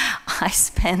 I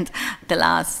spent the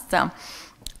last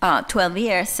 12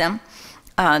 years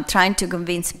trying to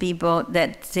convince people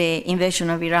that the invasion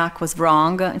of Iraq was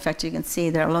wrong. In fact, you can see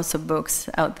there are lots of books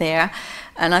out there.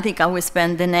 And I think I will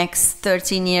spend the next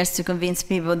 13 years to convince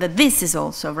people that this is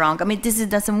also wrong. I mean, this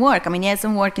doesn't work. I mean, it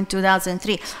hasn't worked in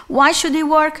 2003. Why should it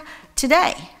work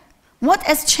today? What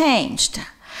has changed?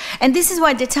 And this is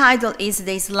why the title is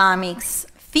The Islamic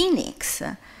Phoenix,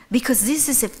 because this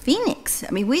is a phoenix.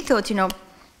 I mean, we thought,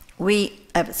 we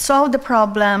have solved the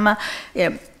problem.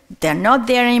 They're not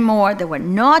there anymore. There were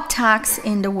no attacks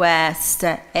in the West.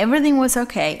 Everything was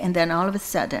okay. And then all of a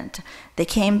sudden, they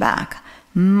came back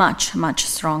much, much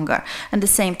stronger. And the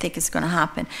same thing is going to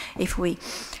happen if we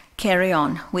carry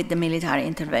on with the military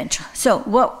intervention. So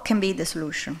what can be the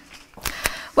solution?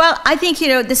 Well, I think,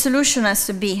 the solution has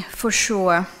to be, for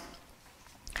sure,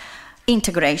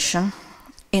 integration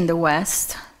in the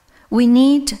West. We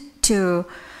need to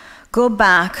go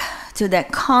back to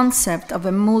that concept of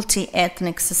a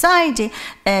multi-ethnic society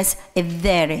as a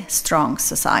very strong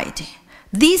society.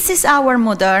 This is our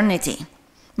modernity,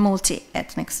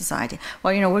 multi-ethnic society.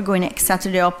 Well, we're going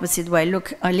exactly the opposite way.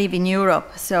 Look, I live in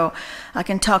Europe, so I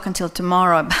can talk until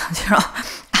tomorrow about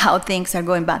how things are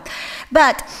going bad.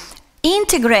 But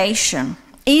integration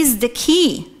is the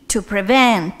key to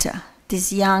prevent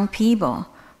these young people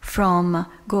from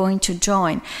going to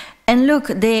join. And look,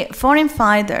 the foreign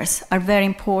fighters are very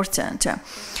important,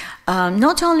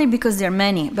 not only because there are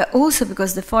many, but also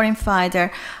because the foreign fighters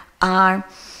are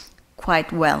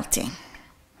quite wealthy.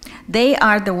 They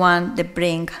are the ones that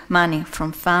bring money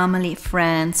from family,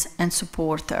 friends, and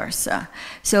supporters.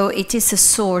 So it is a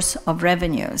source of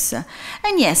revenues.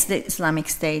 And yes, the Islamic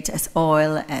State has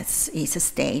oil, is a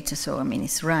state, so I mean,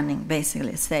 it's running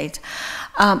basically a state.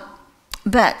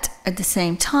 But at the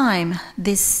same time,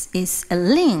 this is a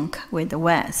link with the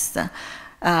West,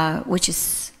 which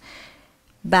is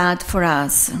bad for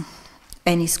us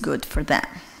and is good for them.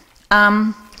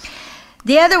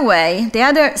 The other way, the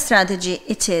other strategy,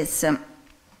 it is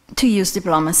to use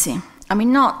diplomacy. I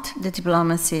mean, not the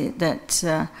diplomacy that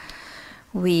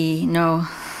we know,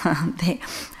 the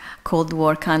Cold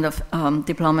War kind of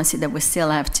diplomacy that we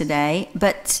still have today,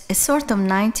 but a sort of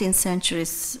 19th century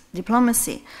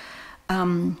diplomacy.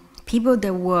 People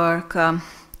that work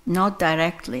not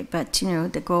directly, but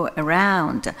they go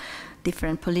around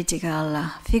different political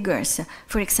figures.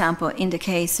 For example, in the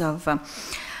case of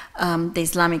the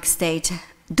Islamic State,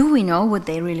 do we know what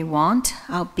they really want?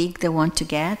 How big they want to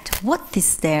get? What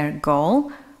is their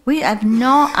goal? We have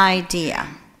no idea.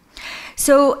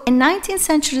 So a 19th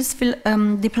century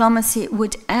diplomacy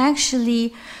would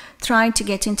actually try to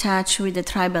get in touch with the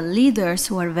tribal leaders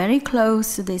who are very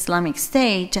close to the Islamic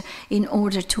State in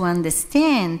order to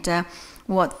understand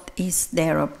what is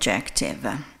their objective.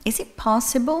 Is it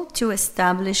possible to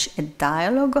establish a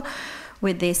dialogue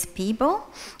with these people,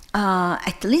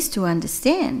 at least to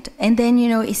understand? And then,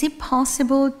 is it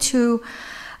possible to,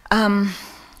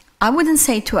 I wouldn't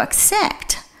say to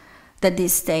accept that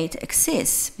this state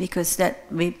exists, because that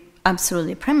would be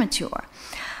absolutely premature,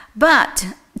 but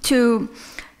to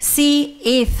see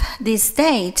if this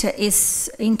state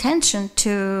is intention to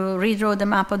redraw the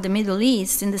map of the Middle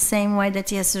East in the same way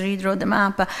that he has redrawn the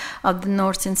map of the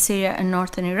northern Syria and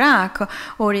northern Iraq,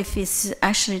 or if it's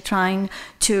actually trying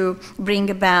to bring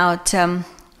about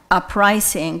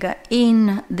uprising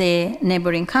in the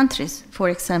neighboring countries, for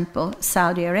example,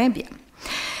 Saudi Arabia.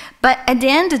 But at the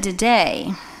end of the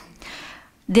day,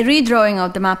 the redrawing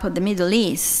of the map of the Middle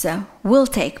East will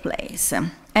take place.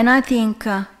 And I think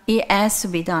it has to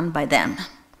be done by them.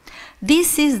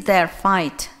 This is their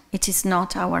fight. It is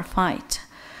not our fight.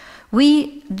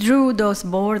 We drew those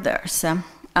borders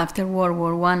after World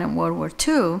War I and World War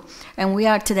II, and we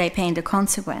are today paying the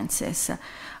consequences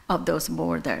of those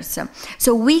borders.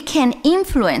 So we can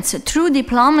influence through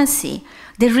diplomacy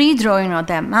the redrawing of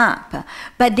that map,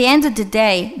 but at the end of the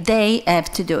day, they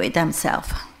have to do it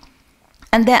themselves.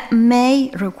 And that may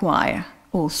require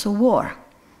also war.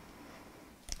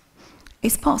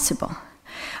 It's possible.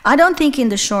 I don't think in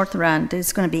the short run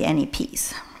there's going to be any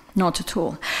peace, not at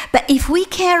all. But if we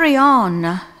carry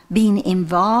on being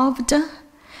involved,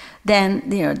 then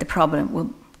the problem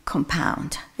will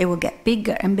compound. It will get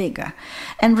bigger and bigger.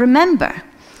 And remember,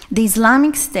 the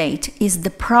Islamic State is the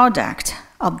product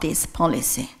of this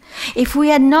policy. If we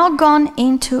had not gone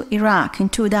into Iraq in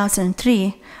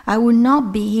 2003, I would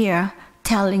not be here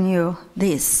telling you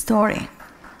this story.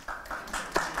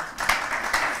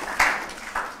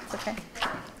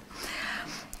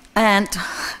 And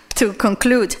to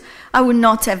conclude, I would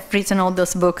not have written all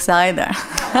those books either.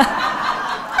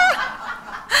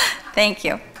 Thank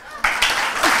you.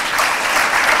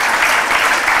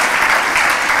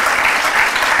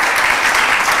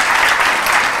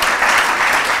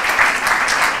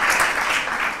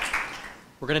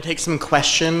 We're going to take some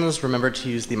questions. Remember to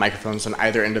use the microphones on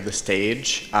either end of the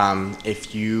stage.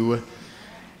 If you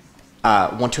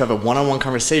want to have a one-on-one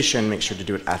conversation, make sure to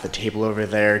do it at the table over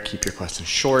there. Keep your questions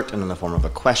short and in the form of a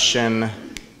question.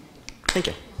 Thank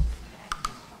you.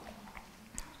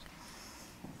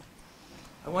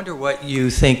 I wonder what you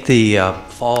think the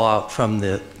fallout from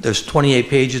there's 28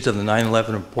 pages of the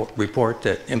 9/11 report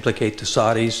that implicate the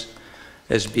Saudis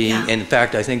as being, Yeah. in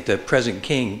fact, I think the present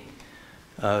king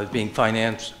being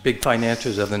big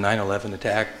financiers of the 9/11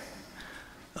 attack.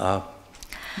 I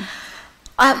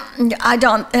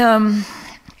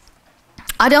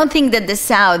don't think that the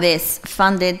Saudis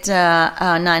funded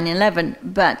 9/11,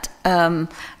 but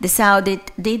the Saudis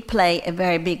did play a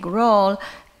very big role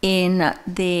in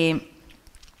the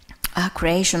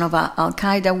creation of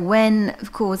Al-Qaeda when,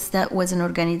 of course, that was an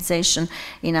organization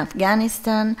in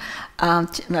Afghanistan. I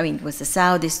mean, it was the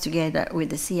Saudis together with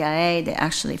the CIA. They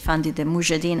actually funded the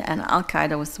Mujahideen, and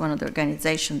Al-Qaeda was one of the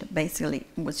organizations that basically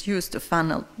was used to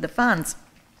funnel the funds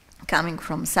coming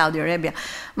from Saudi Arabia,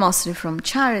 mostly from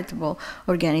charitable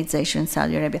organizations in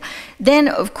Saudi Arabia. Then,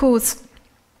 of course,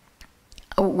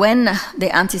 when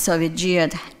the anti-Soviet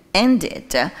jihad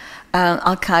ended,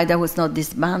 Al-Qaeda was not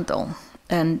dismantled.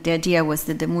 And the idea was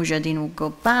that the Mujahideen would go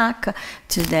back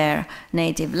to their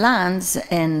native lands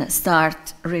and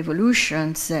start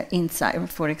revolutions inside.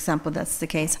 For example, that's the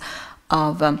case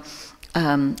of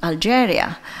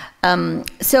Algeria.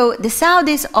 So the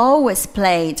Saudis always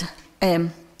played a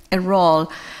role,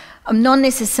 not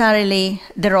necessarily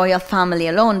the royal family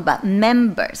alone, but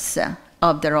members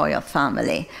of the royal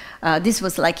family. This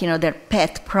was like, their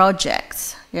pet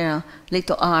projects,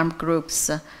 little armed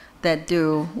groups that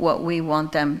do what we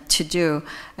want them to do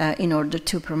in order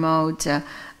to promote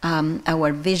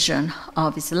our vision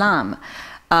of Islam.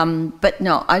 But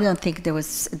no, I don't think there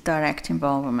was direct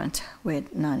involvement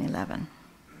with 9/11.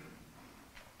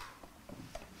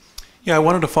 Yeah, I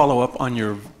wanted to follow up on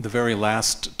the very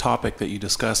last topic that you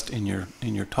discussed in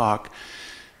your talk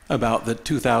about the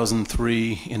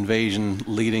 2003 invasion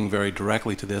leading very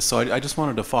directly to this. So I just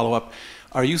wanted to follow up.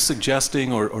 Are you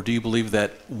suggesting, or do you believe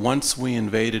that once we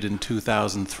invaded in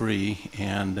 2003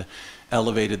 and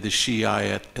elevated the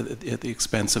Shia at the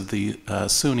expense of the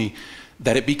Sunni,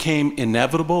 that it became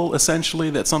inevitable, essentially,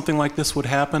 that something like this would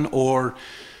happen? Or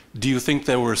do you think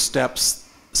there were steps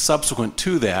subsequent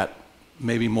to that,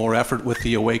 maybe more effort with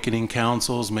the awakening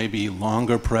councils, maybe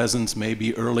longer presence,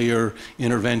 maybe earlier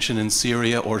intervention in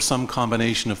Syria, or some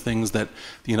combination of things that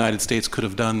the United States could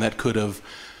have done that could have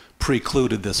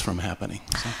precluded this from happening?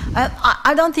 So.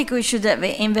 I don't think we should have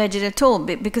invaded at all,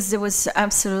 because there was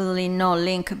absolutely no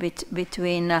link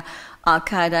between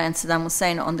Al-Qaeda and Saddam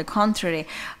Hussein. On the contrary,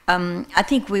 I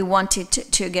think we wanted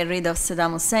to get rid of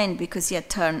Saddam Hussein because he had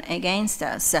turned against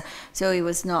us. So he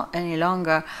was not any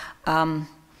longer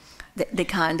the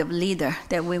kind of leader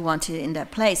that we wanted in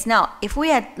that place. Now, if we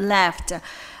had left,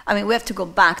 I mean, we have to go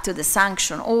back to the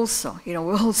sanction also. We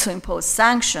also imposed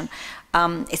sanction.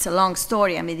 It's a long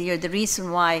story. I mean, the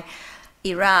reason why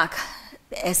Iraq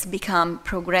has become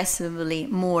progressively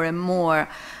more and more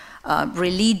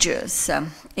religious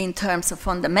in terms of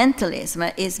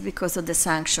fundamentalism is because of the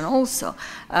sanction also.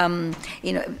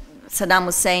 Saddam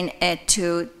Hussein had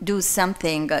to do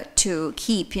something to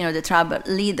keep, the tribal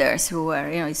leaders who were,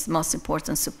 his most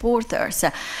important supporters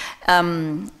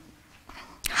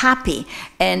happy,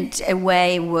 and a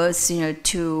way was,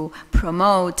 to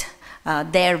promote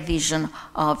their vision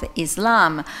of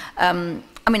Islam.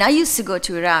 I mean, I used to go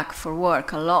to Iraq for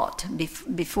work a lot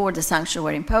before the sanctions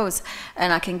were imposed,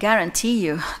 and I can guarantee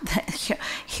you that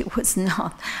it was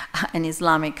not an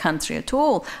Islamic country at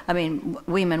all. I mean,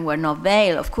 women were not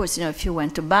veiled. Of course, if you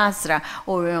went to Basra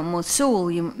or Mosul,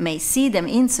 you may see them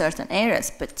in certain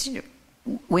areas, but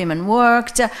women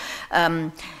worked.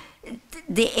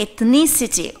 The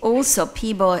ethnicity, also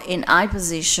people in high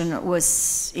position,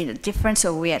 was different.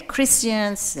 So we had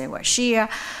Christians, they were Shia.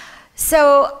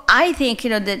 So I think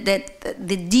that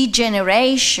the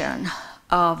degeneration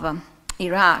of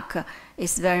Iraq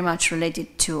is very much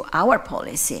related to our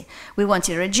policy. We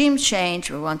wanted regime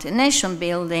change, we wanted nation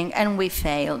building, and we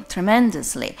failed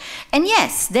tremendously. And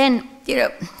yes, then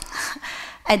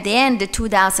at the end of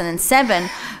 2007,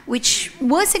 which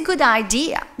was a good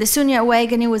idea. The Sunni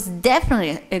awakening was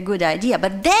definitely a good idea,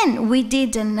 but then we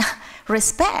didn't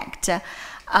respect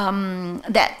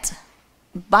that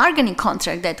bargaining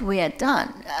contract that we had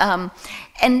done.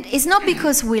 And it's not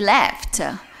because we left.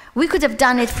 We could have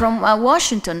done it from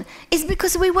Washington. It's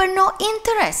because we were not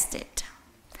interested.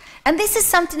 And this is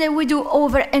something that we do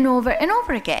over and over and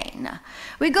over again.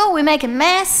 We go, we make a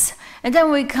mess, and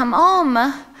then we come home.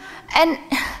 And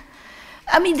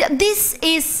I mean, this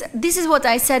is what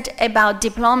I said about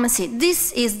diplomacy.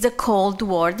 This is the Cold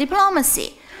War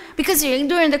diplomacy. Because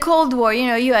during the Cold War,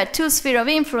 you had two spheres of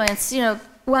influence,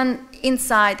 one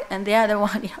inside and the other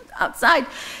one outside.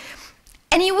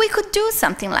 And we could do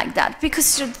something like that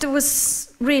because there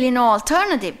was really no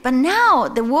alternative. But now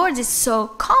the world is so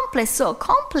complex, so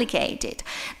complicated.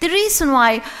 The reason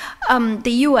why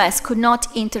the US could not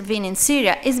intervene in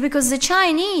Syria is because the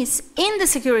Chinese in the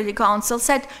Security Council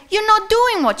said, you're not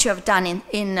doing what you have done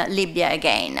in Libya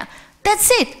again. That's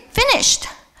it, finished.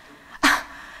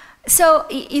 So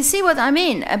you see what I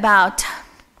mean about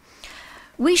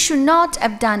we should not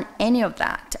have done any of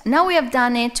that. Now we have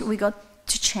done it, we got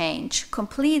to change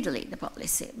completely the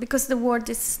policy because the world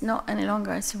is not any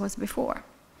longer as it was before.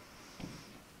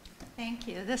 Thank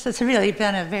you. This has really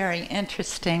been a very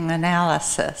interesting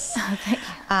analysis. Thank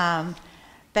you.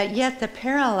 But yet the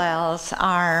parallels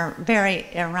are very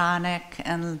ironic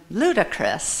and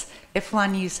ludicrous if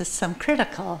one uses some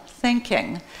critical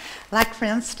thinking. Like, for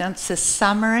instance, this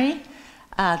summary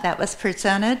that was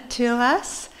presented to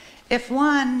us. If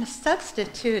one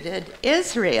substituted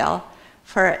Israel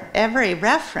for every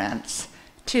reference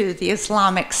to the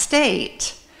Islamic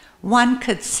State, one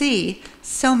could see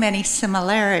so many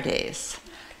similarities.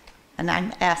 And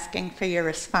I'm asking for your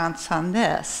response on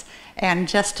this. And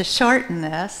just to shorten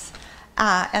this,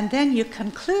 and then you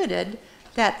concluded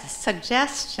that the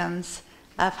suggestions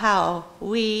of how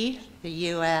we, the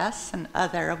US and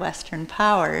other Western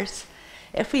powers,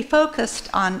 if we focused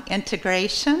on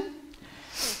integration,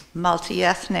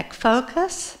 multi-ethnic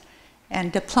focus,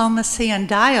 and diplomacy and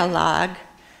dialogue,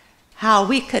 how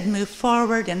we could move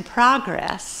forward in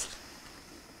progress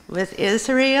with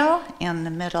Israel in the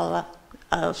middle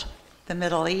of the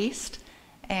Middle East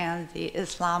and the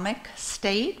Islamic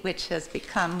State, which has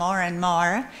become more and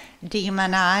more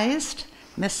demonized,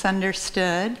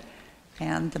 misunderstood,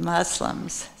 and the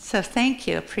Muslims. So thank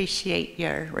you, appreciate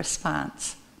your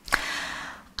response.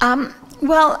 I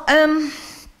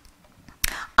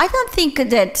don't think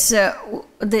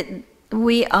that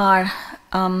we are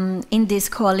in this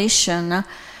coalition.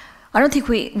 I don't think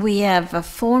we have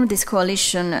formed this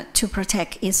coalition to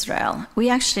protect Israel. We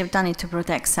actually have done it to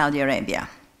protect Saudi Arabia.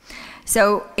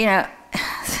 So,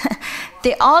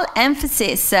 the all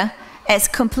emphasis has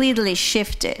completely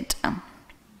shifted,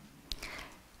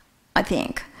 I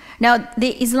think. Now,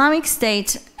 the Islamic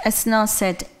State has not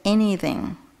said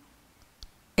anything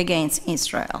against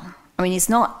Israel. I mean, it's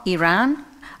not Iran.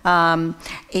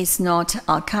 It's not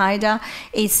Al-Qaeda.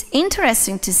 It's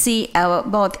interesting to see how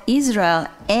both Israel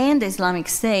and the Islamic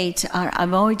State are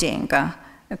avoiding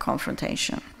a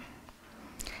confrontation.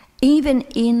 Even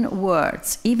in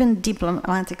words, even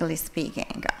diplomatically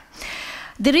speaking.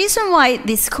 The reason why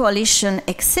this coalition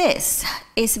exists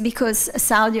is because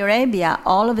Saudi Arabia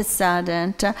all of a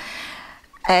sudden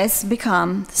has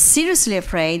become seriously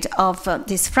afraid of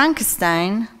this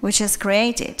Frankenstein which has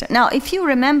created. Now, if you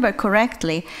remember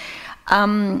correctly,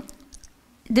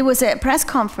 there was a press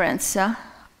conference at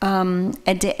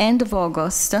the end of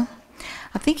August.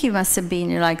 I think it must have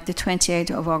been like the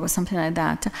 28th of August, something like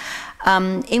that,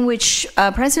 in which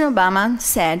President Obama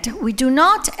said, we do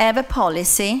not have a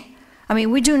policy,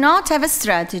 we do not have a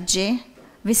strategy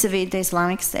vis-a-vis the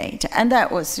Islamic State. And that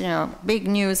was, big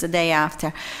news the day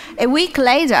after. A week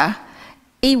later,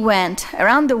 he went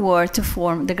around the world to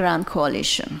form the Grand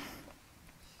Coalition.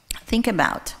 Think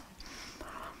about.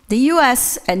 The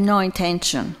US had no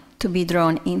intention to be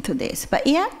drawn into this, but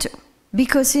he had to,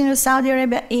 because, Saudi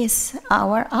Arabia is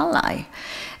our ally.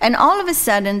 And all of a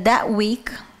sudden, that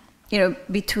week,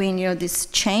 between, these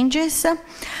changes,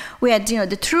 we had,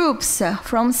 the troops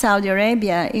from Saudi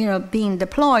Arabia, being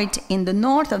deployed in the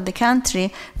north of the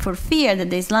country for fear that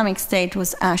the Islamic State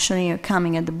was actually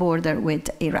coming at the border with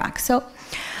Iraq. So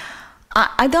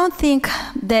I don't think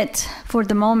that for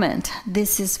the moment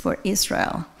this is for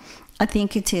Israel. I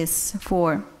think it is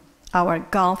for our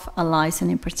Gulf allies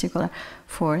and in particular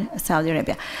for Saudi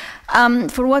Arabia.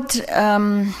 For what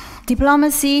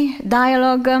diplomacy,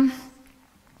 dialogue,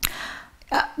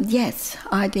 yes,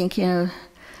 I think,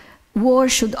 war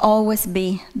should always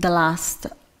be the last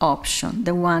option,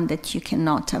 the one that you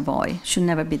cannot avoid, should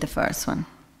never be the first one.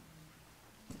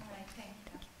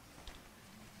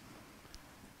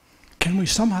 Can we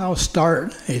somehow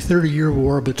start a 30-year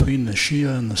war between the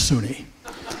Shia and the Sunni?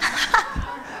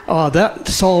 That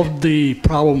solved the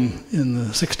problem in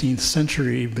the 16th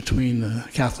century between the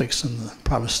Catholics and the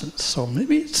Protestants. So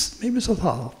maybe it's a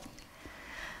thought.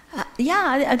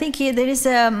 Yeah, I think there is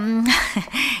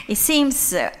it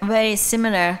seems very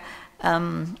similar.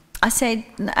 I said,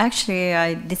 actually,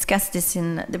 I discussed this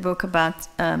in the book about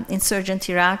insurgent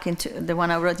Iraq, the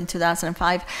one I wrote in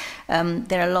 2005.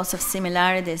 There are lots of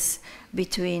similarities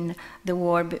between the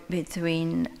war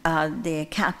between the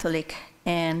Catholic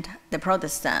and the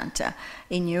Protestant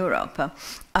in Europe.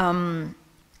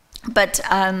 But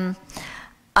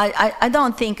I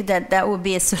don't think that would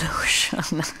be a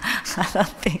solution.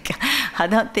 I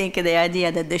don't think the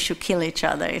idea that they should kill each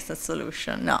other is a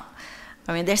solution. No,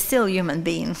 I mean they're still human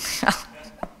beings.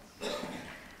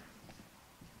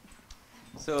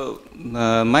 So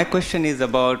my question is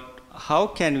about how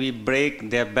can we break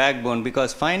their backbone,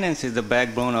 because finance is the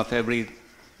backbone of every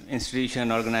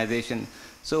institution, organization.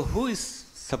 So who is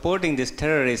supporting these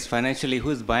terrorists financially? Who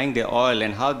is buying their oil,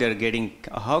 and how they're getting?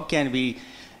 How can we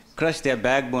crush their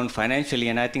backbone financially?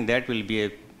 And I think that will be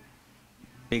a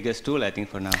biggest tool, I think,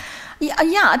 for now.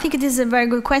 Yeah, I think it is a very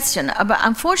good question. But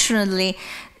unfortunately,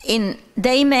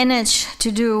 they managed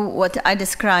to do what I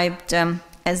described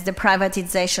as the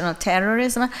privatization of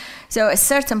terrorism. So at a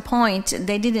certain point,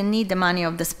 they didn't need the money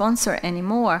of the sponsor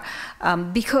anymore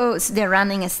because they're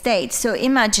running a state. So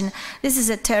imagine this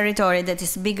is a territory that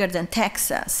is bigger than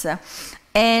Texas.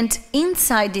 And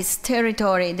inside this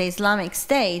territory, the Islamic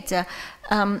State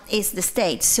is the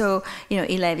state. So,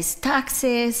 it levies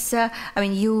taxes. I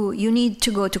mean, you need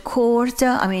to go to court.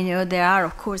 I mean, there are,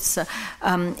 of course,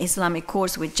 Islamic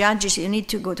courts with judges. You need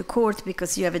to go to court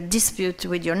because you have a dispute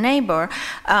with your neighbor.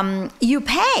 You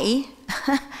pay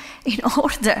in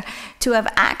order to have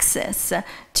access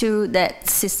to that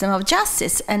system of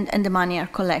justice, and the money are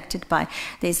collected by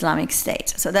the Islamic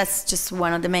State. So that's just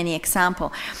one of the many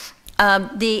examples.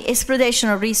 The exploitation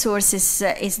of resources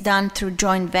is done through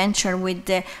joint venture with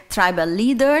the tribal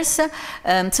leaders.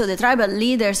 So the tribal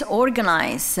leaders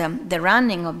organize the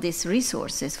running of these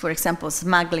resources, for example,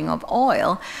 smuggling of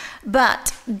oil,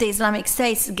 but the Islamic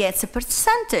State gets a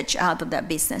percentage out of that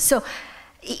business. So,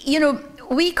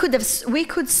 we could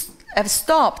have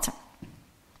stopped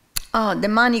the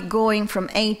money going from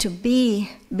A to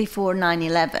B before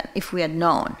 9/11 if we had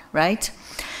known, right?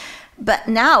 But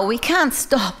now we can't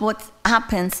stop what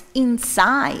happens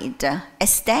inside a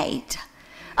state.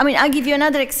 I mean, I'll give you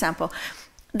another example.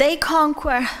 They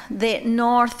conquer the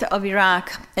north of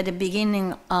Iraq at the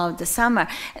beginning of the summer.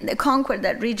 And they conquer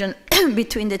that region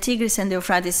between the Tigris and the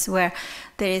Euphrates, where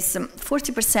there is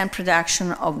 40%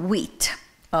 production of wheat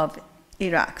of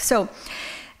Iraq. So,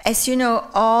 as you know,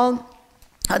 all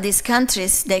of these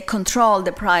countries, they control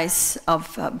the price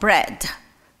of bread.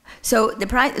 So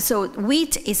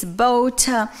wheat is bought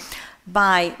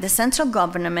by the central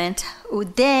government, who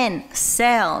then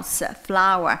sells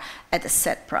flour at a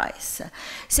set price.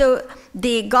 So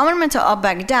the government of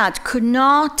Baghdad could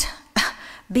not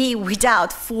be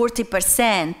without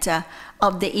 40%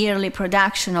 of the yearly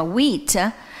production of wheat.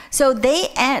 So they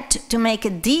had to make a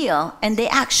deal, and they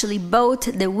actually bought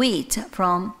the wheat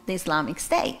from the Islamic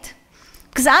State.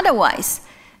 Because otherwise,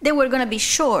 they were going to be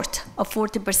short of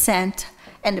 40%,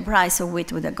 and the price of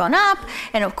wheat would have gone up,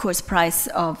 and of course, price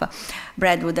of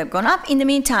bread would have gone up. In the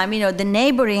meantime, the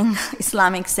neighboring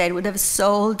Islamic State would have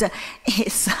sold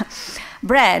its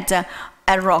bread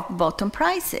at rock bottom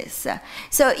prices.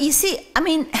 So you see, I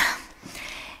mean,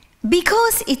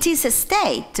 because it is a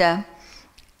state,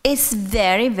 it's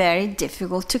very, very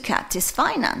difficult to cut its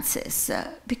finances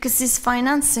because it's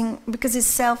self-financing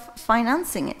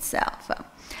itself.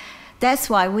 That's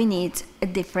why we need a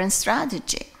different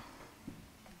strategy.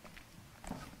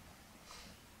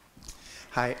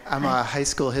 Hi, I'm a high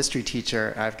school history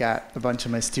teacher. I've got a bunch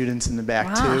of my students in the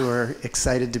back too who are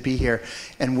excited to be here.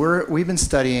 And we've been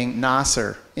studying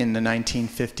Nasser in the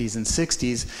 1950s and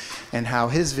 60s and how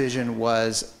his vision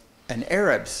was an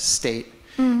Arab state.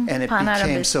 And it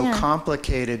became so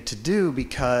complicated to do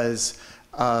because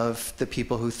of the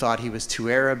people who thought he was too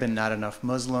Arab and not enough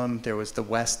Muslim. There was the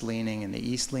West leaning and the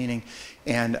East leaning.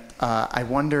 And I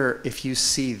wonder if you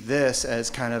see this as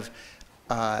kind of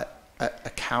a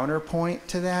counterpoint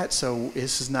to that. So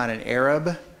this is not an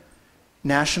Arab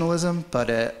nationalism, but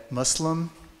a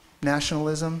Muslim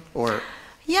nationalism, or?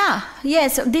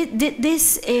 Yes.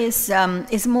 This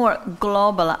is more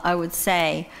global, I would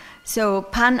say. So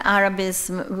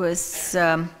Pan-Arabism was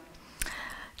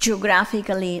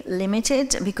geographically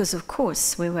limited because, of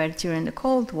course, we were during the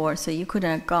Cold War, so you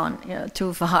couldn't have gone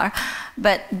too far.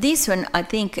 But this one, I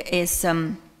think, is.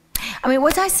 I mean,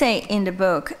 what I say in the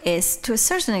book is, to a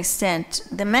certain extent,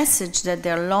 the message that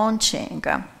they're launching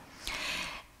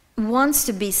wants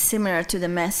to be similar to the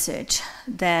message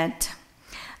that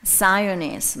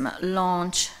Zionism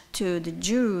launched to the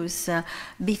Jews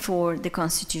before the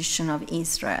Constitution of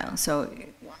Israel. So,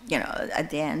 you know, at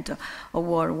the end of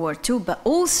World War II, but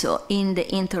also in the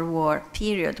interwar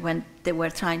period when they were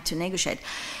trying to negotiate.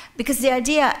 Because the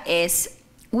idea is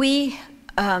we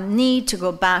need to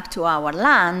go back to our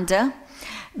land,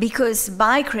 because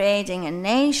by creating a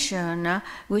nation,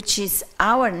 which is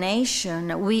our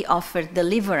nation, we offer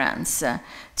deliverance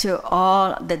to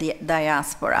all the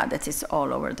diaspora that is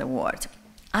all over the world.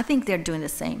 I think they're doing the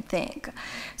same thing.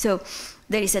 So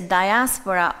there is a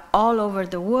diaspora all over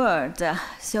the world.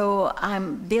 So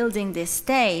I'm building this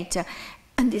state,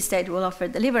 and this state will offer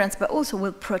deliverance, but also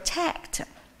will protect.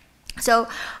 So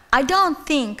I don't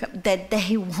think that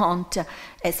they want,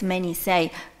 as many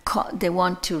say, they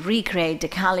want to recreate the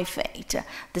caliphate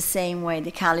the same way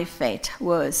the caliphate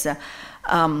was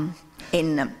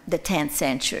in the 10th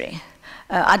century.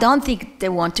 I don't think they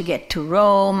want to get to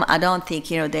Rome. I don't think,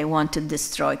 you know, they want to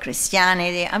destroy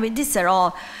Christianity. I mean, these are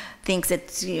all things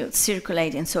that, you know,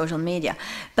 circulate in social media.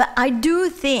 But I do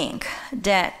think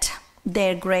that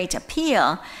their great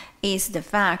appeal is the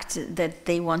fact that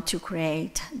they want to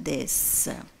create this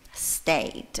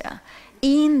state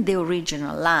in the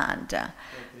original land.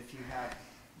 If you have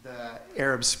the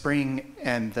Arab Spring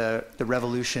and the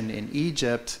revolution in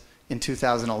Egypt in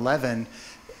 2011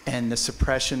 and the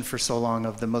suppression for so long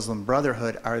of the Muslim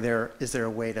Brotherhood, is there a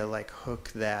way to like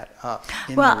hook that up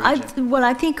in the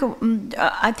region?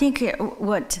 I think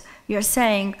what you're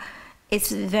saying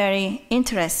is very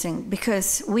interesting,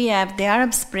 because we have the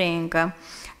Arab Spring,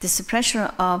 the suppression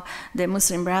of the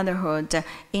Muslim Brotherhood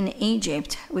in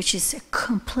Egypt, which is a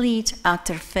complete,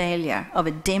 utter failure of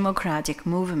a democratic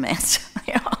movement,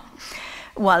 you know?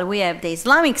 While we have the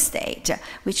Islamic State,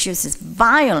 which uses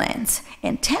violence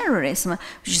and terrorism,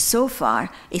 which so far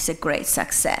is a great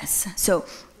success. So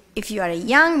if you are a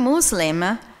young Muslim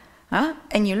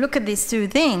and you look at these two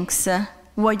things,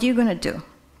 what are you going to do?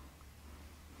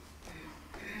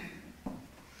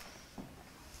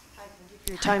 Hi, thank you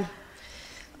for your time.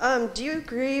 Do you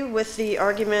agree with the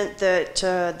argument that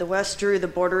the West drew the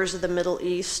borders of the Middle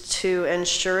East to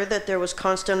ensure that there was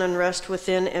constant unrest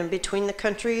within and between the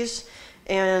countries?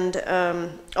 And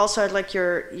also, I'd like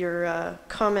your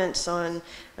comments on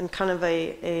kind of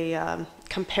a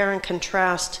compare and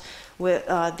contrast with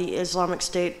the Islamic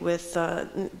State with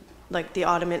like the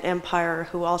Ottoman Empire,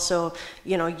 who also,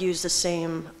 you know, use the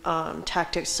same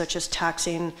tactics such as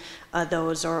taxing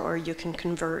those, or you can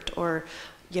convert, or,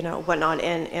 you know, whatnot,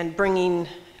 and bringing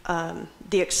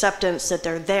the acceptance that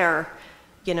they're there,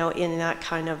 you know, in that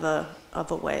kind of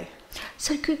a way.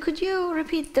 So could you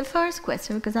repeat the first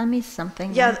question, because I missed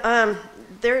something? Yeah,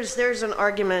 there's an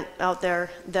argument out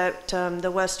there that the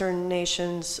Western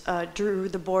nations drew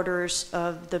the borders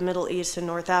of the Middle East and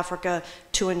North Africa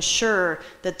to ensure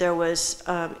that there was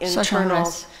internal.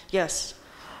 Yes.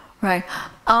 Right.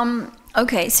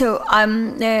 Okay. So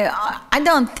I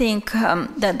don't think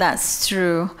that that's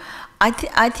true.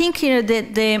 I think, you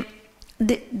know,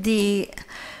 the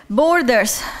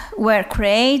borders were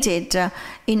created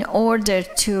in order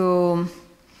to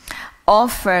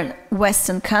offer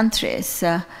Western countries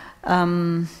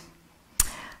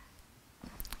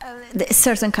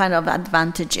certain kind of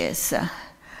advantages.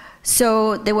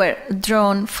 So they were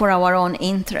drawn for our own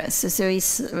interests. So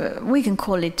we can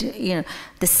call it, you know,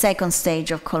 the second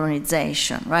stage of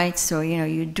colonization, right? So, you know,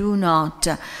 you do not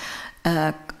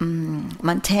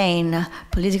maintain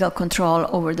political control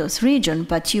over those regions,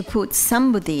 but you put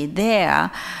somebody there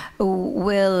who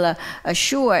will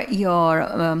assure your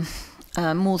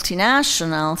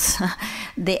multinationals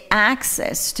the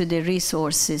access to the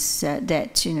resources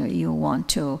that, you know, you want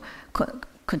to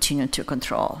continue to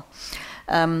control.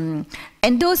 And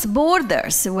those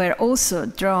borders were also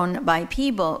drawn by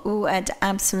people who had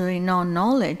absolutely no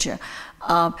knowledge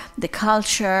of the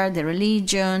culture, the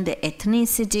religion, the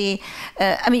ethnicity.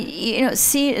 I mean, you know,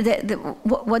 see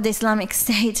what the Islamic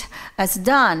State has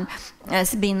done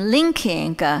has been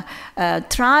linking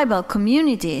tribal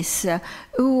communities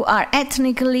who are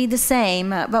ethnically the same,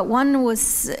 but one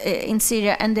was in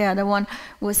Syria and the other one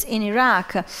was in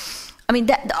Iraq. I mean,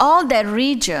 all that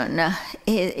region,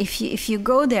 if you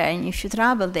go there and if you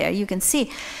travel there, you can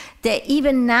see that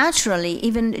even naturally,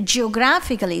 even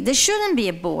geographically, there shouldn't be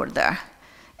a border.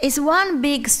 It's one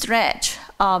big stretch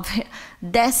of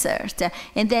desert,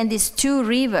 and then these two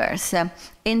rivers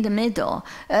in the middle,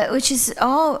 which is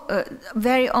all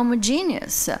very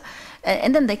homogeneous.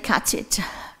 And then they cut it.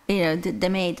 You know, they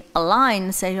made a line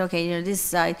and said, okay, you know, this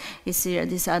side is Syria,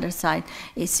 this other side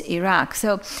is Iraq.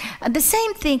 So the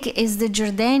same thing is the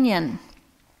Jordanian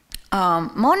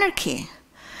monarchy.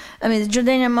 I mean, the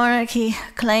Jordanian monarchy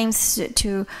claims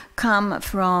to come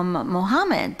from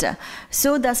Mohammed.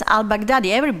 So does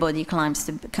al-Baghdadi. Everybody claims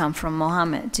to come from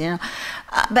Mohammed, you know.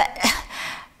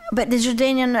 But the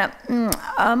Jordanian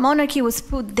monarchy was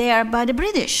put there by the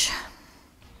British.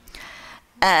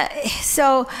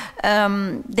 So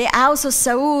the House of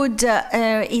Saud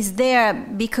is there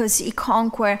because he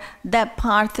conquered that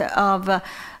part of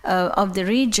the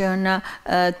region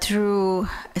through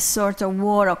a sort of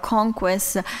war of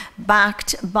conquest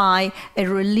backed by a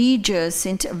religious,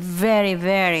 very,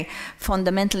 very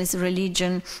fundamentalist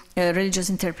religious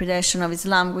interpretation of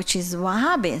Islam, which is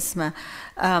Wahhabism.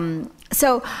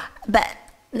 But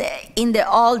in the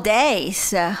old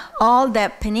days, all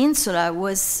that peninsula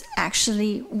was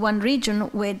actually one region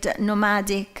with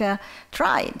nomadic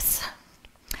tribes.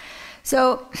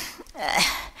 So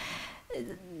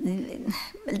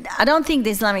I don't think the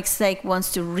Islamic State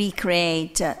wants to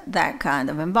recreate that kind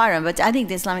of environment, but I think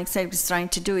the Islamic State is trying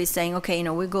to do is saying, okay, you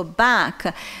know, we go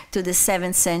back to the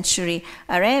 7th century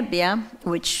Arabia,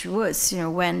 which was, you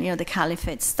know, when, you know, the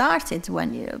caliphate started,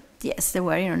 when, you know, yes, there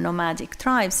were, you know, nomadic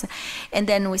tribes, and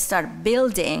then we start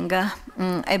building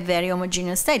a very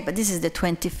homogeneous state. But this is the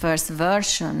 21st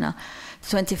version,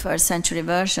 21st century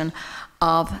version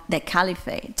of the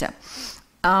caliphate.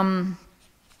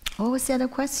 What was the other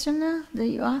question that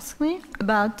you asked me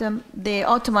about the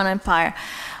Ottoman Empire?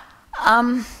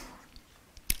 I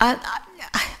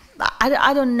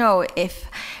don't know if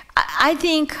I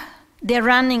think they're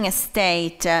running a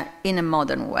state in a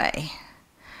modern way.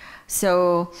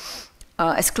 So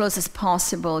as close as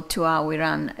possible to how we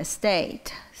run a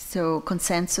state. So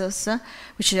consensus,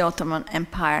 which the Ottoman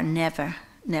Empire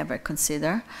never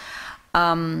considered.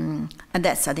 And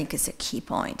that's, I think, is a key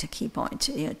point,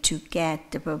 you know, to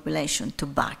get the population to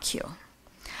back you.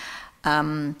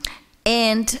 And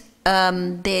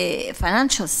the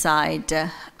financial side,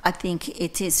 I think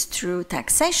it is through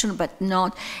taxation, but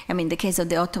not, I mean, in the case of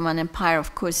the Ottoman Empire,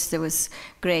 of course, there was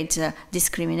great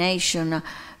discrimination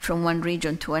from one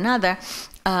region to another,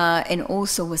 and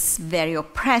also was very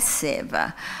oppressive.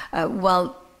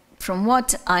 Well, from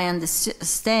what I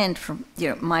understand from, you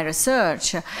know, my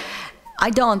research, I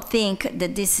don't think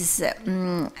that this is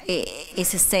a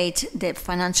state that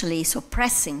financially is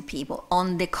oppressing people.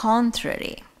 On the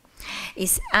contrary,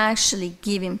 it's actually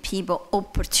giving people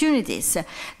opportunities.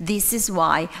 This is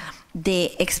why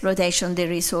the exploitation of the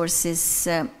resources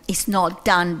is not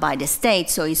done by the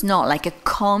state, so it's not like a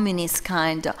communist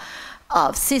kind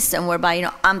of system whereby, you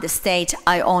know, I'm the state,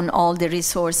 I own all the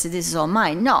resources, this is all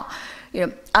mine. No, you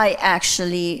know, I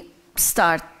actually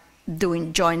start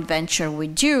doing joint venture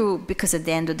with you because at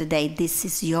the end of the day, this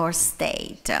is your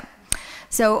state.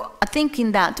 So I think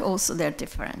in that also they're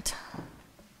different.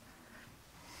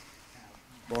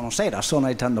 Buonasera,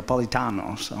 sono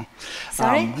Napolitano. So,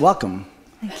 sorry? Welcome.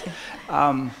 Thank you.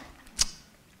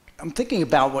 I'm thinking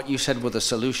about what you said with the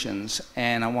solutions,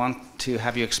 and I want to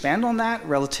have you expand on that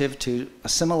relative to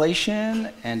assimilation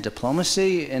and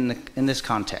diplomacy in this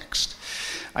context.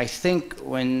 I think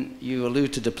when you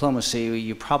allude to diplomacy,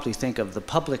 you probably think of the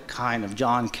public kind of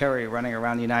John Kerry running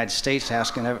around the United States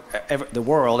asking the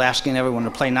world, asking everyone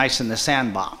to play nice in the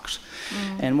sandbox.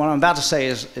 And what I'm about to say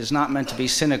is not meant to be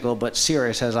cynical, but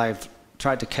serious, as I've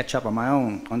tried to catch up on my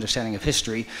own understanding of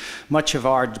history. Much of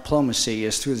our diplomacy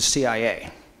is through the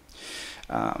CIA.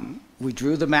 We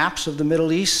drew the maps of the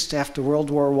Middle East after World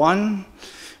War I.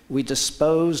 We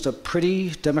disposed a pretty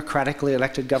democratically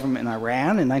elected government in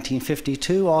Iran in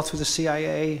 1952, all through the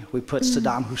CIA. We put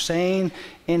Saddam Hussein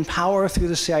in power through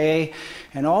the CIA.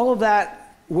 And all of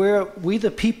that, we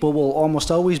the people will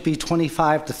almost always be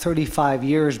 25 to 35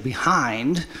 years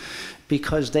behind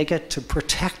because they get to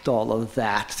protect all of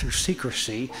that through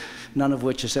secrecy, none of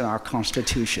which is in our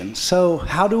Constitution. So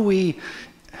how do we,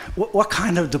 what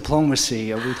kind of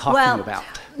diplomacy are we talking about?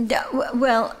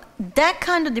 Well, that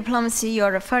kind of diplomacy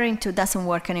you're referring to doesn't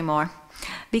work anymore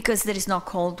because there is no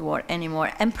Cold War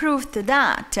anymore. And proof to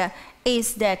that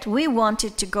is that we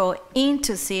wanted to go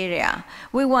into Syria.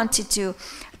 We wanted to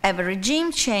have a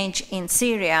regime change in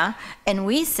Syria, and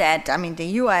we said, I mean, the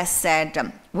US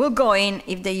said, we'll go in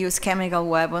if they use chemical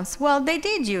weapons. Well, they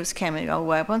did use chemical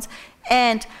weapons,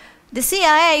 and the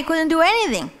CIA couldn't do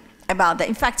anything about that.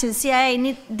 In fact, the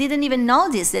CIA didn't even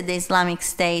notice that the Islamic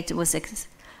State was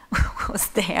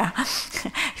there,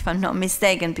 if I'm not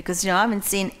mistaken, because, you know, I haven't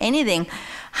seen anything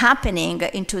happening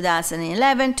in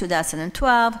 2011,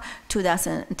 2012,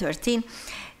 2013.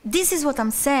 This is what I'm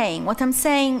saying. What I'm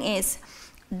saying is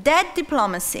that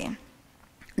diplomacy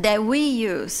that we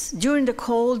use during the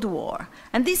Cold War,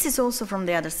 and this is also from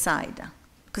the other side,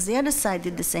 because the other side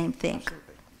did the same thing.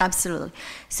 Absolutely.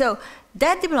 So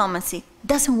that diplomacy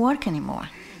doesn't work anymore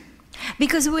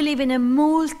because we live in a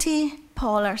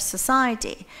multipolar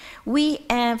society. We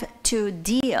have to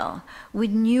deal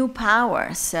with new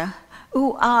powers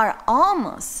who are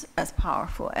almost as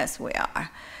powerful as we are.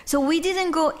 So we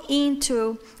didn't go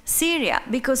into Syria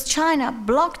because China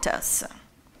blocked us.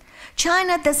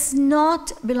 China does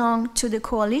not belong to the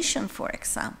coalition, for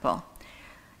example.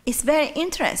 It's very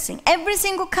interesting. Every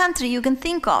single country you can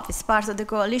think of is part of the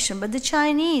coalition, but the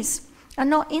Chinese are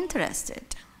not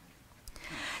interested.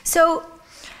 So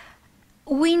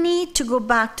we need to go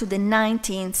back to the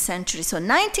 19th century. So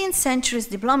 19th century's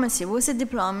diplomacy was a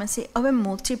diplomacy of a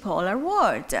multipolar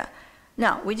world.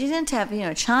 Now, we didn't have,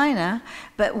 China,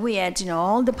 but we had,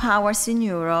 all the powers in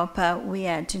Europe. We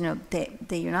had,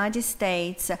 the United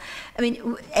States. I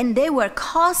mean, and they were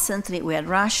constantly, we had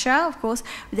Russia, of course,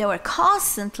 they were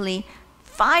constantly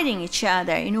fighting each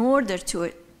other in order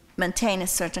to maintain a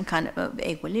certain kind of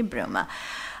equilibrium.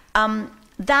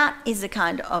 That is the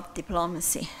kind of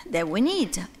diplomacy that we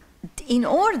need in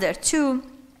order to,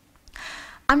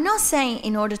 I'm not saying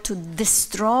in order to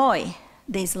destroy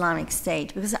the Islamic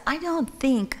State, because I don't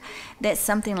think that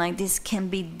something like this can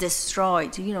be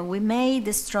destroyed. We may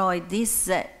destroy this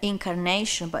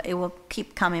incarnation, but it will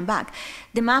keep coming back.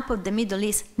 The map of the Middle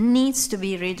East needs to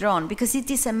be redrawn because it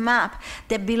is a map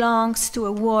that belongs to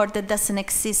a war that doesn't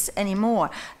exist anymore.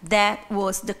 That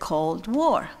was the Cold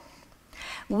War.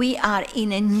 We are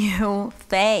in a new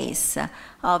phase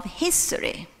of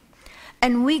history,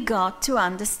 and we got to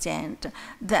understand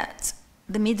that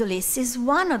the Middle East is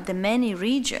one of the many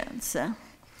regions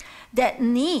that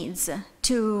needs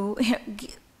to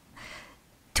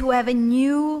have a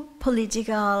new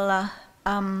political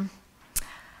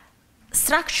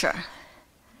structure.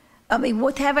 I mean,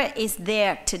 whatever is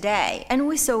there today. And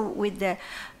we saw with the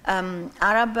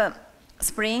Arab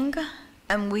Spring,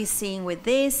 and we're seeing with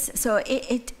this. So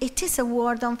it is a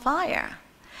world on fire.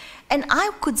 And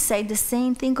I could say the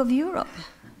same thing of Europe.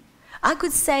 I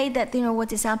could say that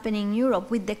what is happening in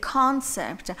Europe with the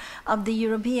concept of the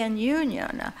European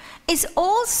Union is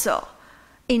also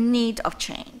in need of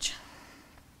change.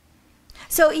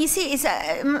 So you see,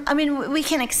 I mean, we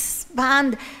can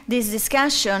expand this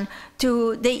discussion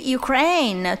to the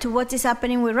Ukraine, to what is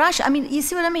happening with Russia. I mean, you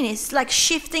see what I mean? It's like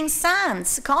shifting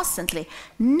sands constantly.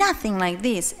 Nothing like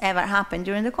this ever happened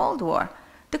during the Cold War.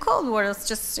 The Cold War was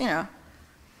just,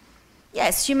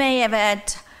 yes, you may have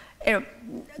had a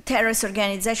terrorist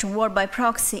organization, war by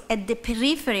proxy, at the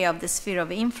periphery of the sphere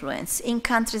of influence in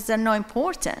countries that are not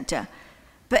important.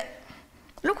 But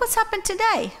look what's happened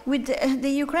today with the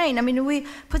Ukraine. I mean, we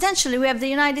have the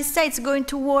United States going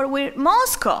to war with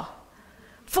Moscow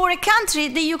for a country,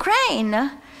 the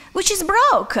Ukraine, which is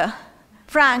broke,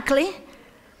 frankly.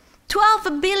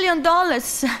 $12 billion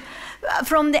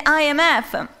from the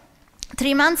IMF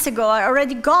 3 months ago are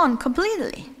already gone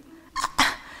completely.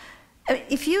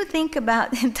 If you think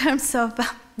about in terms of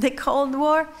the Cold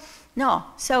War, no.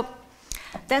 So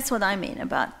that's what I mean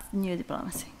about new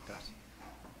diplomacy.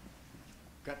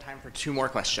 Got time for 2 more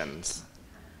questions.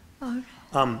 Okay.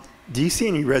 Do you see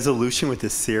any resolution with the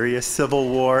Syria civil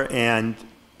war? And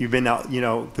you've been out,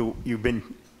 you've been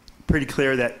pretty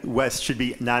clear that West should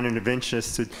be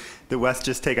non-interventionist. Should the West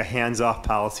just take a hands-off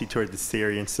policy toward the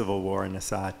Syrian civil war and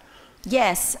Assad?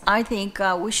 Yes, I think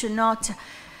we should not.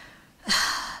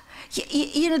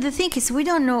 The thing is, we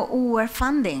don't know who we're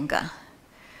funding.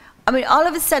 I mean, all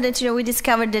of a sudden, we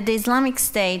discovered that the Islamic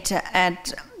State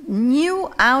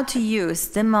knew how to use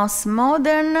the most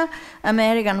modern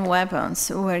American weapons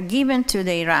who were given to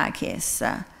the Iraqis.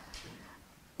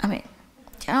 I mean,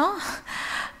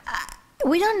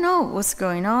 we don't know what's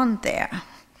going on there.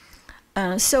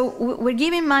 So we're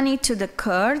giving money to the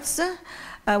Kurds.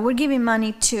 We're giving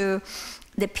money to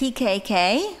the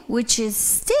PKK, which is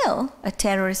still a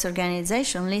terrorist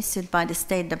organization listed by the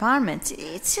State Department.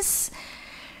 It's just,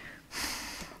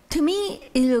 to me,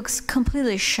 it looks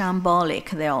completely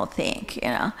shambolic, the whole thing,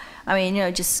 I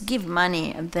mean, just give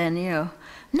money and then,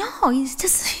 no, it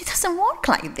doesn't work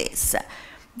like this.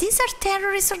 These are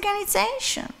terrorist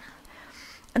organizations.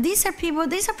 These are people,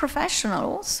 these are professionals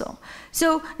also.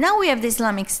 So now we have the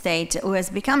Islamic State, who has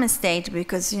become a state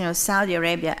because, Saudi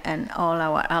Arabia and all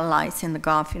our allies in the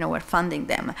Gulf, we're funding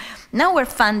them. Now we're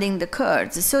funding the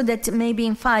Kurds, so that maybe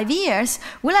in 5 years,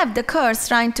 we'll have the Kurds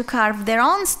trying to carve their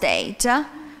own state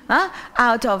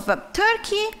out of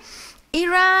Turkey,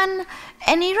 Iran,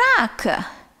 and Iraq.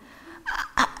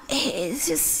 It's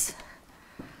just,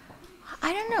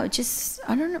 I don't know,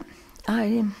 I don't know.